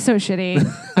That of would be thing. so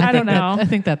shitty. I don't know. I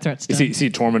think that threat's You done. see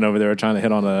Tormund over there trying to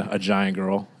hit on a giant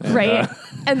girl. And, Right?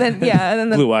 And then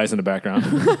the blue eyes in the background.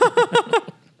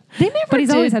 They never but he's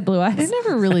did- always had blue They eyes.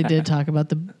 never really did talk about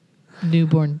the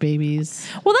newborn babies.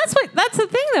 Well, that's the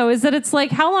thing though, is that it's like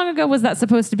how long ago was that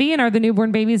supposed to be? And are the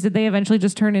newborn babies, did they eventually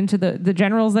just turn into the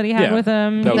generals that he had Yeah. with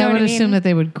him? That You know I what would I mean? assume that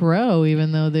they would grow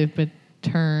even though they've been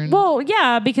turned. Well,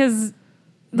 yeah, because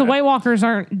the White Walkers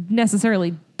aren't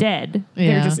necessarily dead.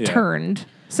 Yeah. They're just Yeah. turned.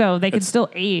 So they could It's- still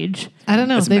age. I don't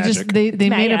know. It's They magic. just they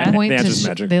made Yeah. a point The to answer's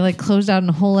magic. they like closed out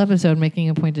a whole episode making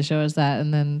a point to show us that,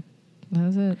 and then that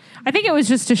was it. I think it was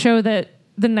just to show that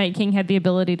the Night King had the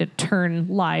ability to turn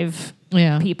live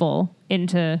Yeah. people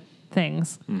into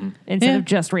things instead Yeah. of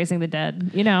just raising the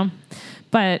dead, you know?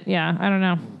 But yeah, I don't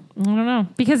know.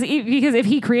 Because if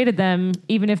he created them,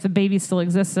 even if the baby still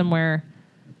exists somewhere,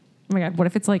 oh my God, what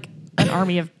if it's like an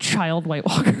army of child White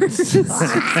Walkers?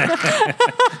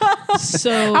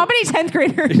 So How many 10th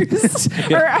graders?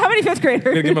 Or how many 5th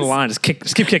graders? Give him a line. Just keep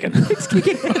kicking.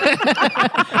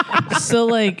 so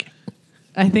like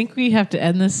I think we have to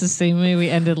end this the same way we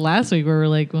ended last week, where we're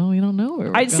like, well, we don't know where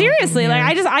we're going Seriously, from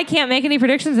like here. I can't make any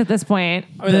predictions at this point.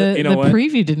 I mean, the, you know the what?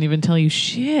 preview didn't even tell you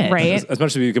shit. Right. As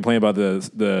much as we complain about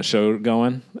the show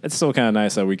going, it's still kind of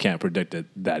nice that we can't predict it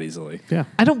that easily. Yeah.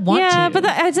 I don't want Yeah, to.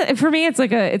 but for me, it's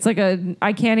like a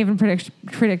I can't even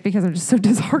predict because I'm just so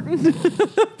disheartened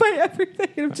by everything.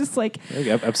 I'm just like There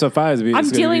you go. Episode 5 is I'm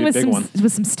dealing a with big some one.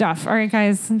 with some stuff. All right,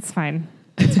 guys, it's fine.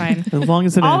 It's fine. As long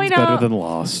as it All we ends know- better than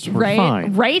Lost, we're right?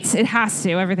 fine. Right? It has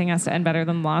to. Everything has to end better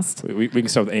than Lost. We can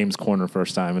start with Ames Corner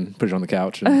first time and put you on the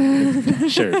couch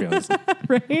and share your feelings.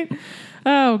 Right?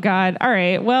 Oh God. All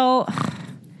right. Well,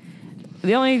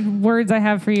 the only words I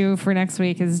have for you for next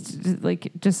week is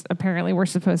just apparently we're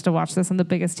supposed to watch this on the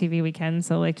biggest TV we can.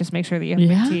 So like just make sure that you have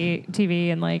Yeah? big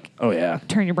TV and like Oh, yeah.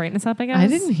 turn your brightness up. I guess I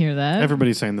didn't hear that.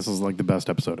 Everybody's saying this is like the best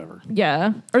episode ever.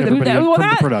 Yeah. Or Everybody from the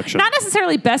not, production. not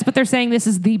necessarily best, but they're saying this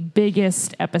is the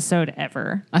biggest episode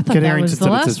ever. I thought Kit that Harington was the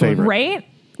said it's his last one. favorite. Right?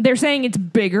 They're saying it's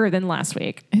bigger than last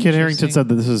week. Kit Harington Interesting. said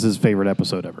that this is his favorite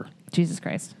episode ever. Jesus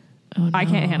Christ. Oh, I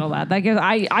can't handle that. That gives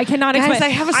I cannot Guys, explain.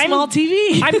 I have a small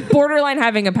TV. I'm borderline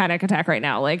having a panic attack right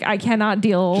now. Like I cannot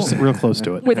deal Just real close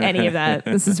to it. with any of that.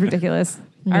 This is ridiculous.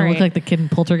 You All know, right. look like the kid in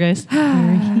Poltergeist.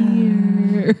 We're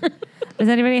here. Does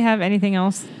anybody have anything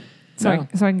else? So No. I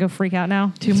can go freak out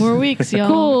now. 2 more weeks, y'all.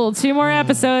 Cool. 2 more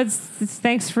episodes.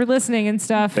 Thanks for listening and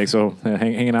stuff. Thanks for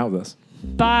hanging out with us.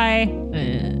 Bye.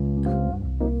 Eh.